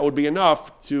 hopefully that would be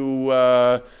enough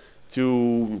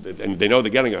and they know they're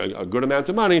getting a good amount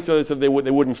of money, so they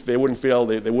wouldn't feel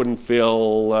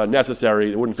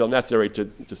necessary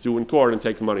to sue in court and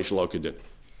take the money shelo kedin.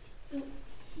 So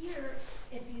here,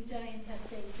 if you die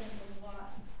intestate, then the law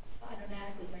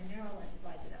automatically by Maryland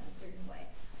divides it up a certain way.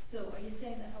 So are you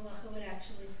saying that halacha would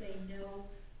actually say no,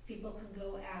 people can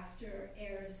go after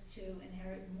heirs to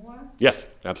inherit more? Yes,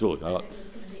 absolutely.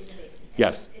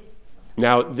 Yes.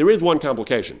 Now, there is one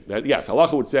complication. Yes,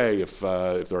 halacha would say if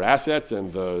they're assets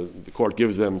and the court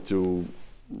gives them to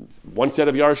one set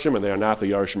of yarshim and they are not the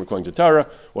yarshim according to Torah,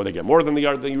 or they get more than the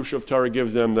Yerusha of Torah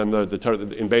gives them, then the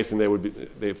in Beis Din they would be,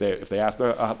 if they ask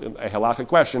a halacha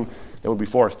question, they would be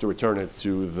forced to return it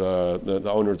to the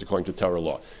owners according to Torah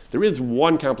law. There is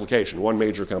one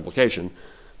major complication.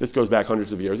 This goes back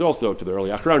hundreds of years also to the early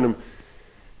Achronim.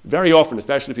 Very often,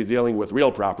 especially if you're dealing with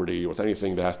real property or with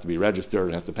anything that has to be registered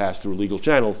and has to pass through legal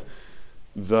channels,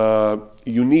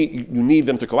 you need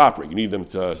them to cooperate. You need them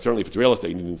to, certainly if it's real estate,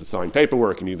 you need them to sign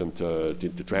paperwork, you need them to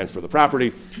transfer the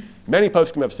property. Many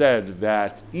poskim have said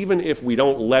that even if we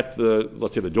don't let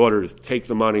let's say the daughters take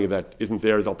the money that isn't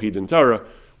theirs al pi din Torah,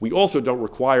 we also don't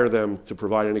require them to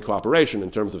provide any cooperation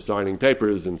in terms of signing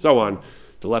papers and so on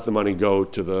to let the money go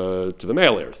to the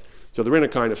male heirs. So they're in a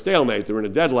kind of stalemate, they're in a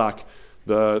deadlock.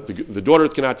 The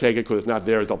daughters cannot take it because it's not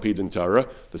theirs al pi din Torah.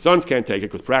 The sons can't take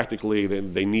it because practically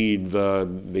they need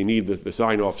the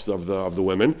sign-offs of the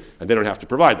women, and they don't have to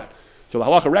provide that. So the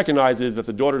halacha recognizes that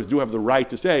the daughters do have the right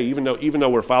to say, even though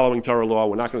we're following Torah law,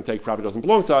 we're not going to take property that doesn't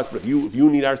belong to us. But if you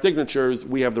need our signatures,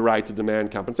 we have the right to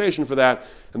demand compensation for that,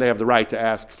 and they have the right to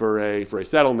ask for a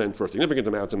settlement for a significant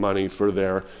amount of money for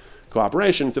their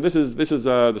cooperation. So this is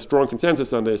the strong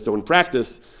consensus on this. So in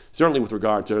practice, certainly with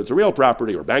regard to real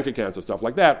property or bank accounts and stuff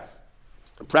like that,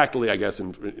 practically, I guess,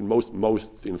 in most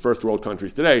in first world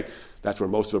countries today, that's where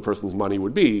most of a person's money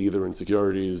would be, either in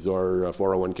securities or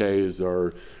 401ks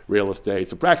or real estate.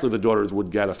 So practically, the daughters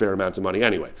would get a fair amount of money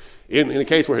anyway. In a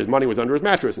case where his money was under his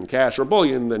mattress in cash or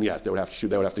bullion, then yes, they would have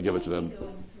to give it to them.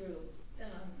 Going through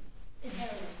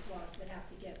inheritance laws would have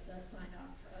to get the sign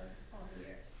off of all the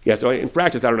heirs. Yeah, so in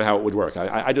practice, I don't know how it would work.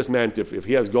 I just meant if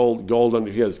he has gold under,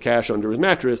 if he has cash under his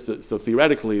mattress, so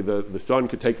theoretically the son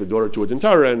could take the daughter to a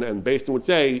dentara and Beis Din would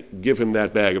say, give him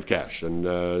that bag of cash. And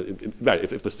right,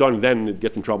 if the son then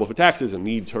gets in trouble for taxes and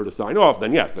needs her to sign off,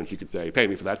 then yes, then she could say, pay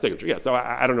me for that signature. Yeah, so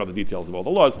I don't know the details of all the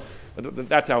laws, but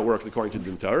that's how it works according to the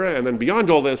dentara. And then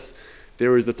beyond all this,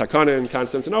 there is the takana in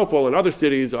Constantinople and other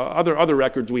cities, other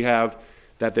records we have,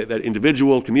 that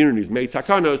individual communities made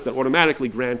takanos that automatically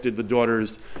granted the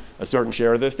daughters a certain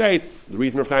share of the estate. The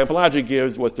reason Rav Chaim Pelagi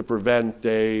gives was to prevent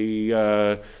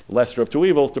a lesser of two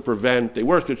evils, to prevent a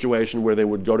worse situation where they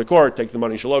would go to court, take the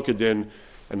money shalokadin,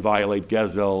 and violate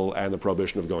Gezel and the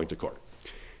prohibition of going to court.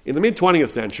 In the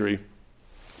mid-20th century,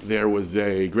 there was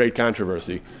a great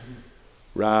controversy.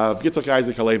 Rav Yitzchak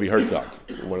Isaac Halevi Herzog,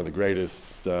 one of the greatest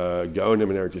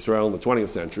Gaonim in Eretz Yisrael in the 20th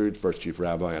century, the first chief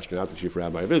rabbi, Ashkenazi chief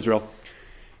rabbi of Israel,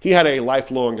 he had a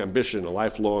lifelong ambition, a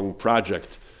lifelong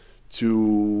project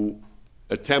to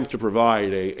attempt to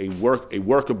provide a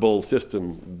workable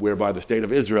system whereby the state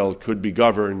of Israel could be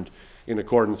governed in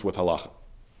accordance with halacha.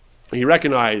 He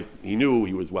recognized, he knew,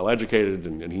 he was well educated,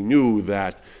 and he knew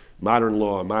that modern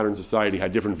law, modern society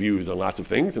had different views on lots of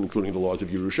things, including the laws of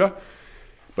Yerusha.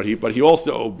 But he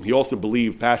also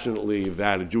believed passionately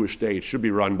that a Jewish state should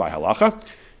be run by halacha,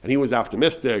 and he was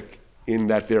optimistic in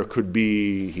that there could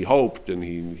be, he hoped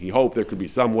there could be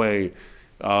some way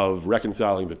of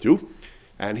reconciling the two.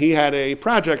 And he had a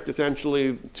project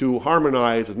essentially to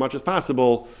harmonize as much as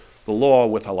possible the law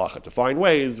with halacha, to find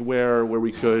ways where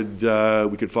we could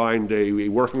find a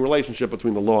working relationship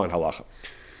between the law and halacha.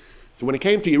 So when it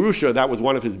came to Yerusha, that was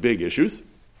one of his big issues.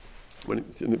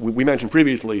 We mentioned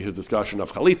previously his discussion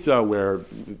of chalitza, where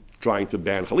trying to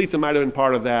ban chalitza might have been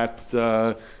part of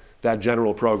that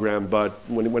general program. But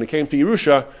when it came to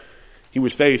Yerusha, he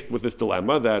was faced with this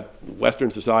dilemma that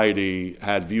Western society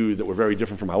had views that were very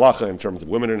different from halacha in terms of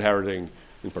women inheriting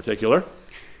in particular.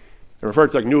 And Rav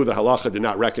Herzog knew that halacha did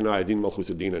not recognize din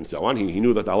malchus adina and so on. He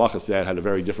knew that the halacha said had a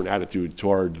very different attitude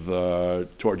toward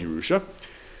Yerusha.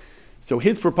 So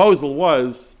his proposal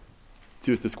was,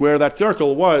 to square that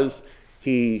circle, was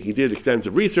he did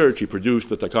extensive research. He produced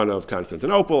the Takana of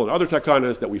Constantinople and other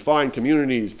Takanas that we find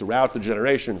communities throughout the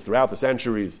generations, throughout the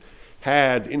centuries,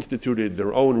 had instituted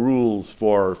their own rules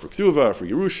for Ksuva, for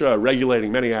Yerusha,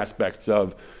 regulating many aspects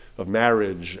of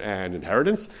marriage and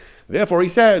inheritance. Therefore, he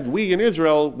said, we in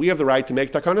Israel, we have the right to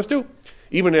make Takanas too.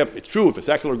 Even if it's true, if a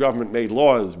secular government made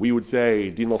laws, we would say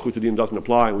Din Malchus Adin doesn't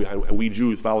apply and we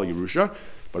Jews follow Yerusha.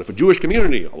 But if a Jewish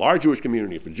community, a large Jewish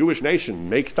community, if a Jewish nation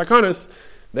makes takanas,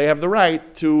 they have the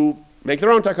right to make their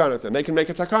own takanas, and they can make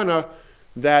a takana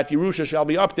that Yerusha shall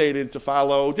be updated to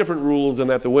follow different rules and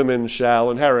that the women shall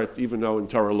inherit, even though in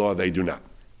Torah law they do not.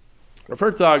 Rav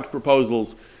Herzog's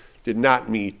proposals did not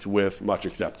meet with much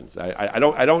acceptance. I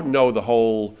don't know the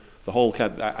whole.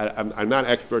 I'm not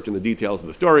expert in the details of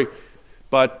the story.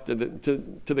 But to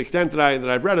the extent that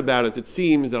I've read about it, it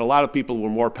seems that a lot of people were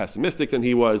more pessimistic than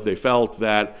he was. They felt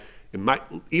that it might,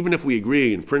 even if we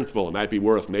agree in principle, it might be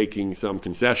worth making some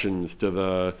concessions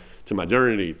to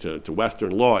modernity, to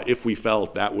Western law, if we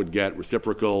felt that would get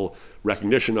reciprocal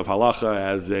recognition of halacha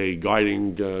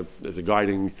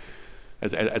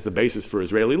as the basis for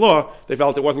Israeli law. They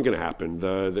felt it wasn't going to happen.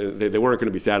 They weren't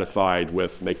going to be satisfied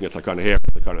with making a takana here,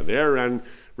 a takana there, and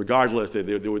regardless,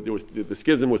 the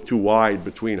schism was too wide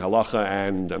between halacha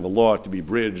and the law to be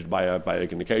bridged by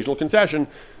an occasional concession.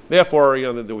 Therefore,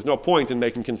 there was no point in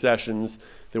making concessions.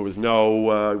 There was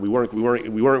no we weren't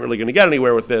really going to get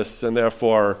anywhere with this, and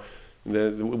therefore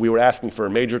we were asking for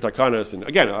major takanas. And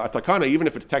again, a takana, even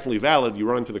if it's technically valid, you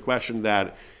run into the question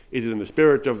that is it in the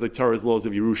spirit of the Torah's laws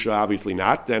of Yerusha? Obviously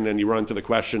not. And then you run into the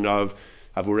question of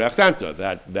Havurei Achsanta,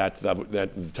 that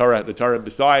the Torah,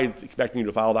 besides expecting you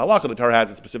to follow the halacha, the Torah has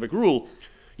a specific rule.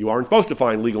 You aren't supposed to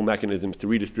find legal mechanisms to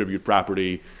redistribute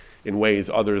property in ways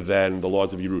other than the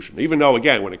laws of Yerusha. Even though,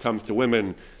 again, when it comes to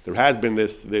women, there has been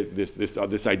this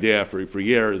idea for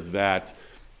years that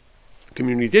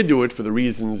communities did do it for the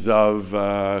reasons of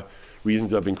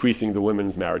increasing the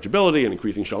women's marriageability and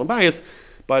increasing shalom bayis.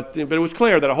 But it was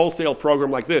clear that a wholesale program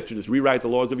like this, to just rewrite the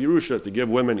laws of Yerusha, to give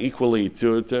women equally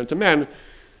to men,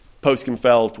 Poskim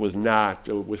felt was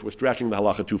stretching the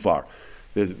halacha too far.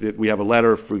 We have a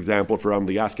letter, for example, from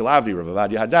the Ashkenazi Rav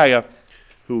Ovadia Hadaya,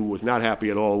 who was not happy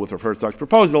at all with Rav Herzog's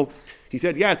proposal. He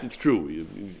said, yes, it's true.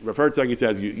 Rav Herzog, he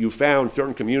says, you found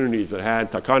certain communities that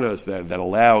had takanas that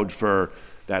allowed for,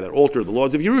 that altered the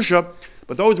laws of Yerusha,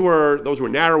 but those were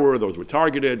narrower, those were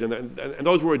targeted, and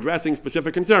those were addressing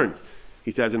specific concerns.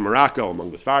 He says in Morocco,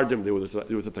 among the Sfardim, there was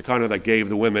a takana that gave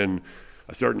the women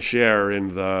a certain share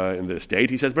in the estate.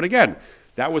 He says, but again,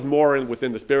 That was more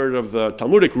within the spirit of the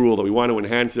Talmudic rule that we want to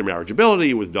enhance their marriageability.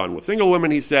 It was done with single women,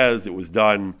 he says. It was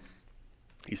done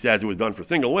for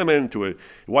single women. It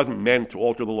wasn't meant to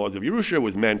alter the laws of Yerusha. It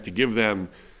was meant to give them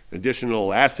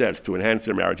additional assets to enhance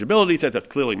their marriageability. He says that's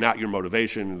clearly not your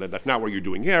motivation. That's not what you're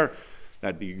doing here.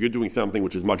 That you're doing something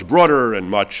which is much broader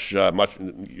and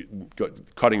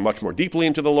cutting much more deeply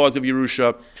into the laws of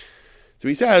Yerusha. So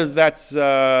he says that's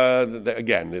that's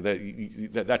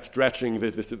stretching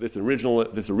this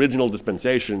original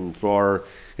dispensation for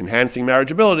enhancing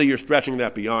marriageability. You're stretching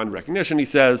that beyond recognition. He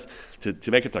says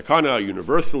to make a takana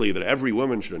universally that every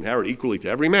woman should inherit equally to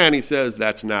every man. He says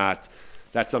that's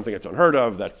something that's unheard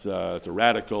of. It's a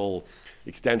radical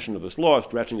extension of this law,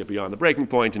 stretching it beyond the breaking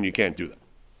point, and you can't do that.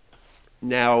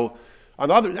 Now, on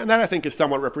the other, and that I think is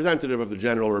somewhat representative of the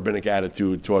general rabbinic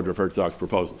attitude toward Rav Herzog's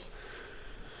proposals.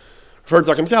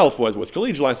 Herzog himself was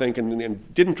collegial, I think,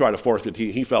 and didn't try to force it.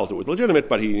 He felt it was legitimate,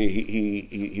 but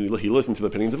he listened to the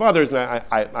opinions of others.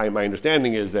 And my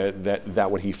understanding is that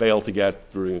when he failed to get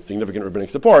significant rabbinic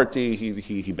support,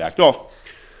 he backed off.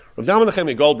 Rav Zalman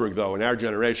Nechemia Goldberg, though, in our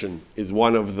generation, he's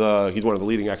one of the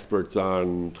leading experts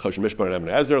on Choshen Mishpat and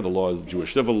Ebn Ezer, the laws,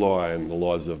 Jewish civil law, and the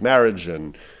laws of marriage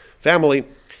and family.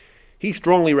 He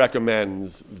strongly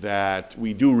recommends that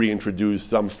we do reintroduce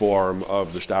some form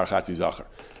of the Shtar Chatzi Zachar.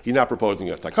 He's not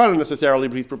proposing a takana necessarily,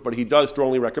 but he does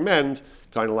strongly recommend,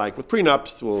 kind of like with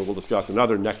prenups. We'll discuss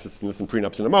another nexus in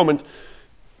prenups in a moment.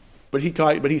 But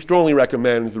he strongly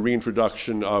recommends the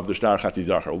reintroduction of the Shtar Chatzi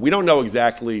Zachar. We don't know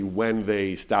exactly when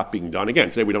they stop being done. Again,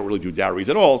 today we don't really do dowries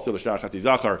at all. So the Shtar Chatzi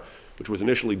Zachar, which was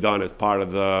initially done as part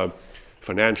of the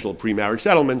financial pre-marriage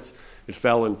settlements, it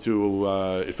fell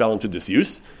into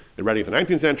disuse. Already in the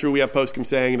 19th century, we have poskim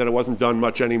saying that it wasn't done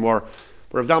much anymore.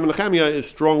 But Rav Zalman Nechemia is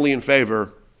strongly in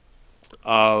favor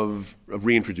of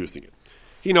reintroducing it.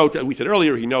 He notes, as we said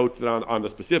earlier, that on the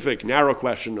specific narrow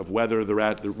question of whether the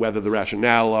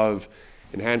rationale of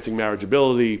enhancing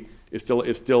marriageability is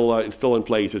still in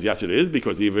place. Says yes, it is,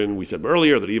 because we said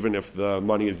earlier that even if the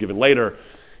money is given later,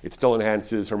 it still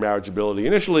enhances her marriageability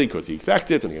initially because he expects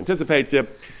it and he anticipates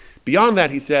it. Beyond that,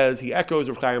 he says, he echoes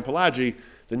Rav Chaim Pelagi,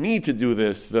 the need to do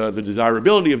this, the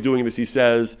desirability of doing this, he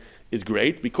says, is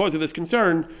great because of this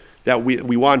concern that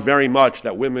we want very much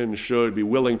that women should be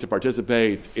willing to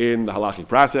participate in the halachic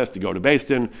process, to go to Beis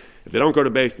Din. If they don't go to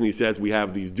Beis Din, he says, we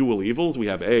have these dual evils. We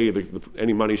have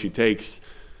any money she takes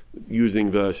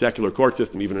using the secular court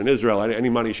system, even in Israel, any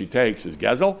money she takes is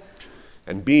gezel.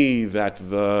 And B,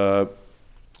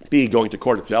 going to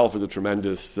court itself is a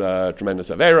tremendous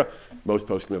avera. Most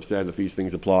poskim have said that these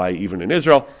things apply even in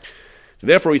Israel. So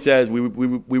therefore, he says,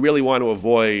 we really want to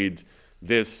avoid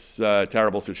this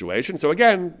terrible situation. So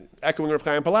again, echoing Rav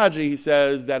Chaim Pelagi, he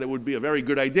says that it would be a very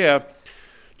good idea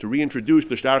to reintroduce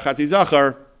the Shtar Chatzi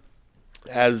Zachar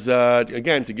as,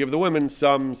 again, to give the women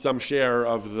some share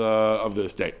of the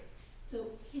estate. So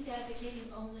he's advocating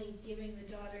only giving the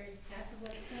daughters half of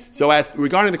what it says? So as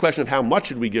regarding the question of how much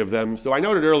should we give them, so I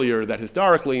noted earlier that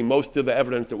historically, most of the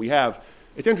evidence that we have,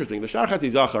 it's interesting, the Shtar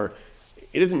Chatzi Zachar,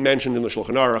 it isn't mentioned in the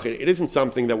Shulchan Aruch. It isn't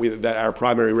something that our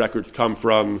primary records come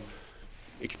from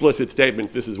explicit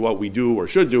statements, this is what we do or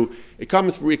should do. It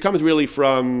comes really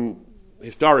from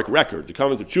historic records. It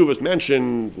comes, the Tshuvas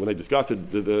mention, when they discuss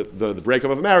it, the breakup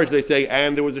of a marriage, they say,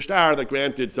 and there was a shtar that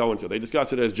granted so-and-so. They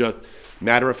discuss it as just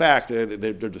matter of fact.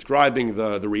 They're describing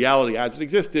the reality as it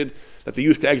existed, that they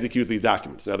used to execute these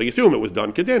documents. Now, they assume it was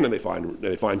done kedin, and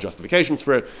they find justifications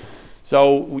for it.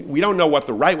 So we don't know what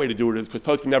the right way to do it is, because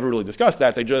poskim never really discuss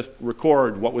that. They just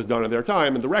record what was done at their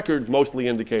time, and the records mostly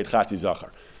indicate Chatzi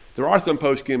Zachar. There are some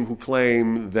poskim who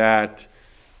claim that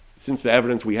since the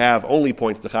evidence we have only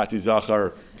points to Chatzi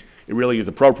Zachar, it really is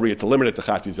appropriate to limit it to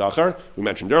Chatzi Zachar. We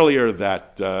mentioned earlier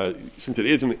that since it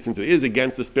is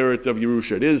against the spirit of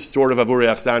Yerusha, it is sort of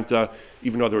Avurei Achsanta,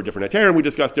 even though there are different heterim we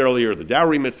discussed earlier, the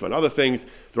dowry mitzvah and other things.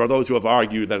 There are those who have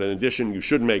argued that in addition you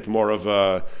should make more of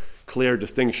a clear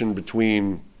distinction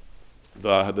between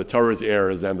the Torah's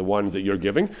heirs and the ones that you're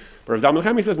giving. But Rav Zalman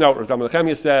Nechemia says no. Rav Zalman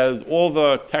Nechemia says all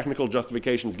the technical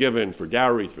justifications given for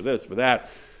dowries, for this, for that,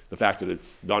 the fact that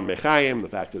it's done mechayim, the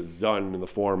fact that it's done in the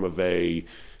form of a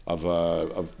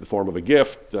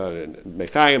gift,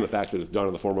 mechayim, the fact that it's done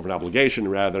in the form of an obligation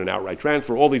rather than an outright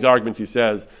transfer. All these arguments, he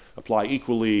says, apply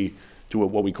equally to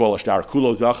what we call a shtar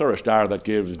kulo zachar, a shtar that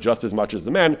gives just as much as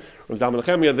the men. Rav Zalman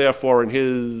Nechemia, therefore, in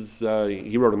his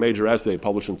he wrote a major essay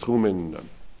published in Tchumen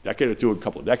a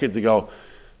couple of decades ago,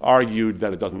 argued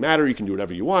that it doesn't matter, you can do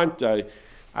whatever you want. I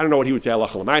don't know what he would say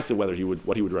halacha l'maaseh,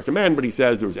 what he would recommend, but he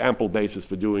says there was ample basis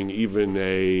for doing even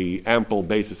ample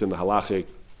basis in the halachic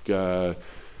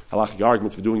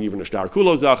arguments for doing even a shtar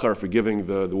kulo zachar, for giving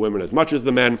the women as much as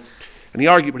the men. And he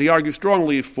argues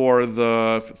strongly for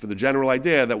the general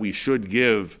idea that we should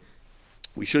do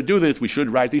this, we should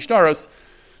write these shtaros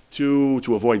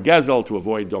to avoid gezel, to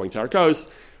avoid going tarkos.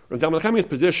 Rav Zalman Nechemia's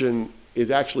position is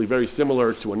actually very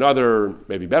similar to another,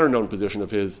 maybe better known position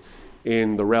of his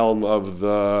in the realm of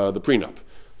the prenup,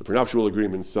 the prenuptial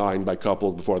agreement signed by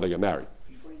couples before they get married.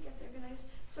 Before you get there,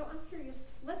 so I'm curious,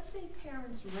 let's say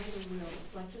parents write a will,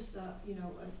 like just a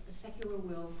secular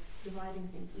will, dividing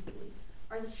things equally.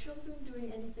 Are the children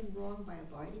doing anything wrong by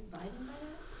abiding by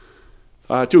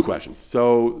that? Two questions.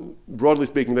 So, broadly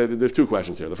speaking, there's two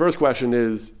questions here. The first question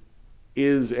is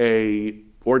a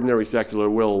ordinary secular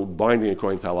will binding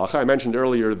according to halacha? I mentioned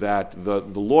earlier that the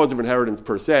laws of inheritance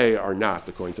per se are not,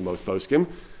 according to most poskim.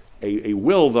 A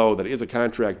will, though, that is a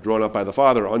contract drawn up by the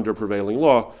father under prevailing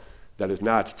law, that is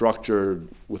not structured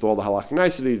with all the halakhic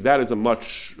niceties, that is a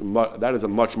much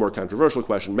more controversial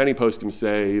question. Many poskim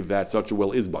say that such a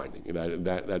will is binding,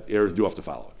 that heirs do have to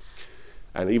follow it.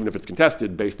 And even if it's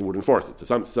contested, Beis Din would enforce it. So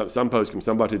some poskim,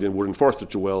 some Bati Din would enforce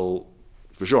such a will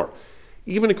for sure.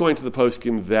 Even according to the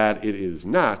poskim that it is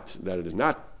not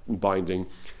binding,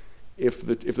 if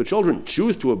the children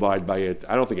choose to abide by it,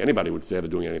 I don't think anybody would say they're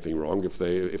doing anything wrong. If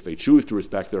they choose to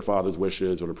respect their father's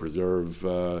wishes or to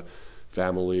preserve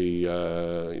family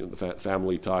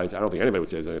ties, I don't think anybody would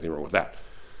say there's anything wrong with that.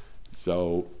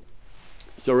 So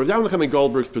Rav Zalman Nechemia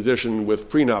Goldberg's position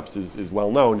with prenups is well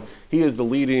known. He is the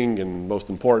leading and most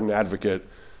important advocate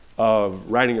of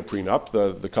writing a prenup,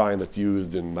 the kind that's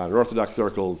used in modern Orthodox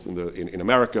circles in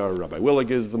America. Rabbi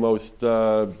Willig is the most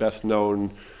best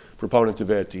known proponent of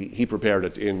it. He prepared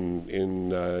it in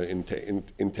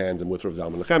tandem with Rav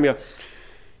Zalman Nechemia.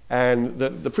 And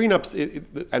the prenups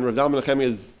and Rav Zalman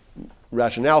Nechemia's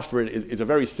rationale for it is a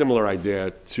very similar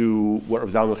idea to what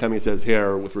Rav Zalman Nechemia says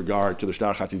here with regard to the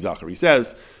Shtar Chatzi Zachar. He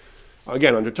says,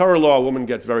 again, under Torah law, a woman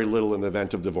gets very little in the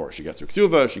event of divorce. She gets her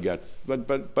ksuva,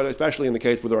 but especially in the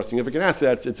case where there are significant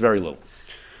assets, it's very little.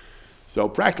 So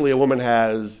practically, a woman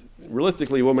has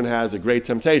a great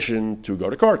temptation to go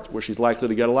to court, where she's likely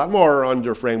to get a lot more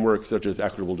under frameworks such as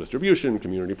equitable distribution,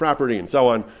 community property, and so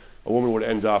on. A woman would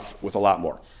end up with a lot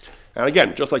more. And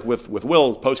again, just like with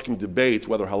wills, poskim debate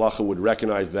whether halacha would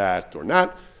recognize that or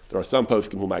not. There are some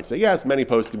poskim who might say yes, many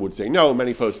poskim would say no,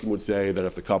 many poskim would say that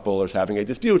if the couple is having a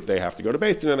dispute, they have to go to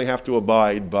Beis Din and they have to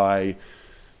abide by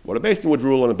what a Beis Din would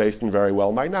rule, and a Beis Din very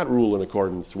well might not rule in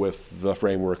accordance with the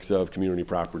frameworks of community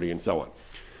property and so on.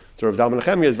 So Rav Zalman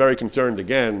Nechemia is very concerned,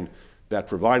 again, that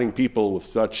providing people with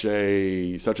such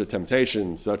a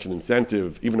temptation, such an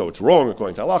incentive, even though it's wrong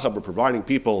according to halacha, but providing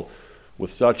people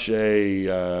with such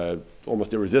a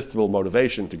almost irresistible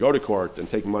motivation to go to court and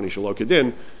take money shelo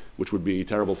kedin, which would be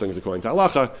terrible things according to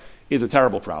halacha, is a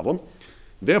terrible problem.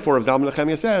 Therefore, Rav Zalman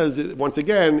Nechemia says, once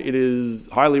again, it is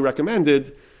highly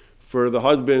recommended for the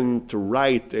husband to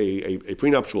write a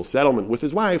prenuptial settlement with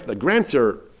his wife that grants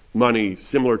her money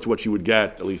similar to what she would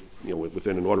get, at least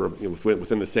within an order of,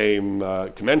 within the same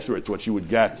commensurate to what she would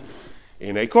get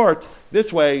in a court.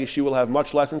 This way, she will have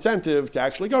much less incentive to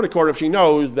actually go to court if she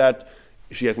knows that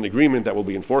she has an agreement that will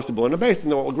be enforceable in a Beis Din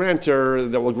that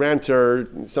will grant her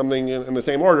something in the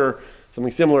same order,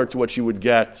 something similar to what she would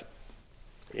get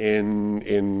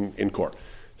in court.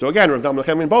 So again, Rav Zalman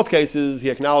Nechemia in both cases, he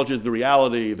acknowledges the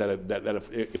reality that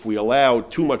if we allow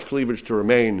too much cleavage to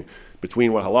remain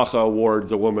between what halacha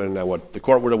awards a woman and what the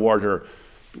court would award her,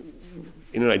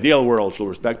 in an ideal world she'll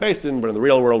respect Beis Din, but in the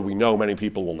real world we know many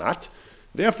people will not.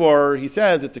 Therefore, he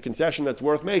says it's a concession that's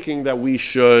worth making, that we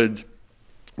should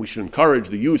encourage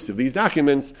the use of these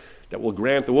documents that will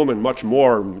grant the woman much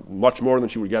more than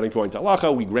she would get according to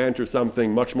halacha. We grant her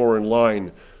something much more in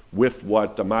line with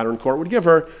what a modern court would give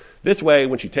her. This way,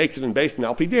 when she takes it in Beis Din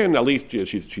al pi din, at least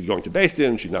she's going to Beis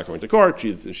Din, she's not going to court,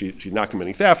 she's not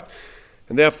committing theft,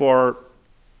 and therefore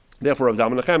Rav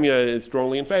Zalman Nechemia is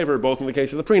strongly in favor, both in the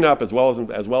case of the prenup as well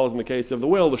as in the case of the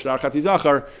will, the Shtar Chatzi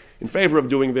Zachar, in favor of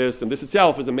doing this, and this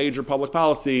itself is a major public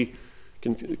policy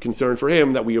concern for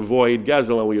him, that we avoid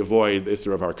gezel and we avoid the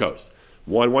Isser of Harkos.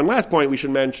 One last point we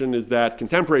should mention is that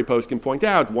contemporary posts can point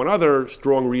out one other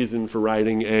strong reason for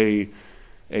writing a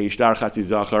Shtar Chatzi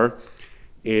Zachar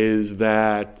is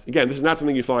that, again, this is not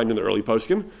something you find in the early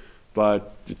poskim,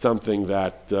 but it's something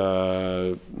that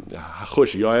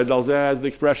Hachush Yoed al Zeh, as the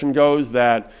expression goes,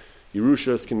 that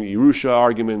Yerusha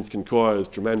arguments can cause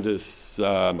tremendous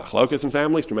machlokas in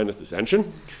families, tremendous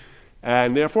dissension.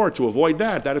 And therefore, to avoid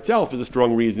that itself is a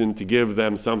strong reason to give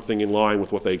them something in line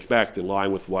with what they expect, in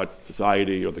line with what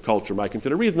society or the culture might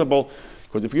consider reasonable,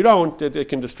 because if you don't, it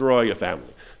can destroy a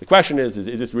family. The question is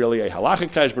this really a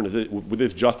halachic cheshbon? Would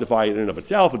this justify it in and of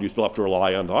itself? Would you still have to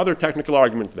rely on the other technical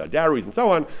arguments about dowries and so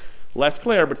on? less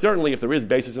clear, but certainly if there is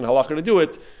basis in halakha to do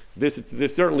it,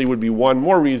 this certainly would be one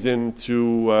more reason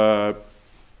to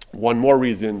lean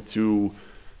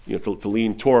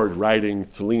toward writing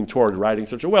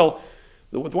such a will.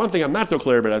 The one thing I'm not so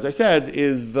clear about, as I said,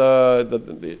 is I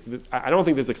don't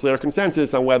think there's a clear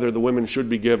consensus on whether the women should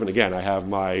be given. Again, I have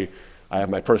my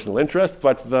personal interest,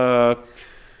 but I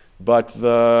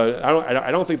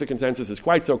don't think the consensus is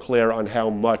quite so clear on how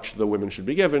much the women should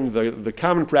be given. The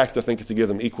common practice, I think, is to give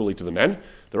them equally to the men.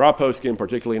 There are poskim,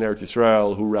 particularly in Eretz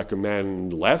Yisrael, who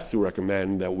recommend less, who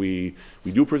recommend that we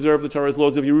do preserve the Torah's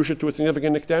laws of Yerusha to a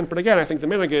significant extent. But again, I think the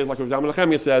minhag is, like Rav Zalman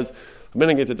Nechemia says, the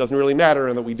minhag is it doesn't really matter,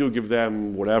 and that we do give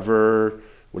them whatever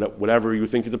you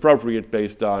think is appropriate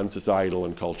based on societal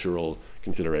and cultural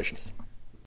considerations.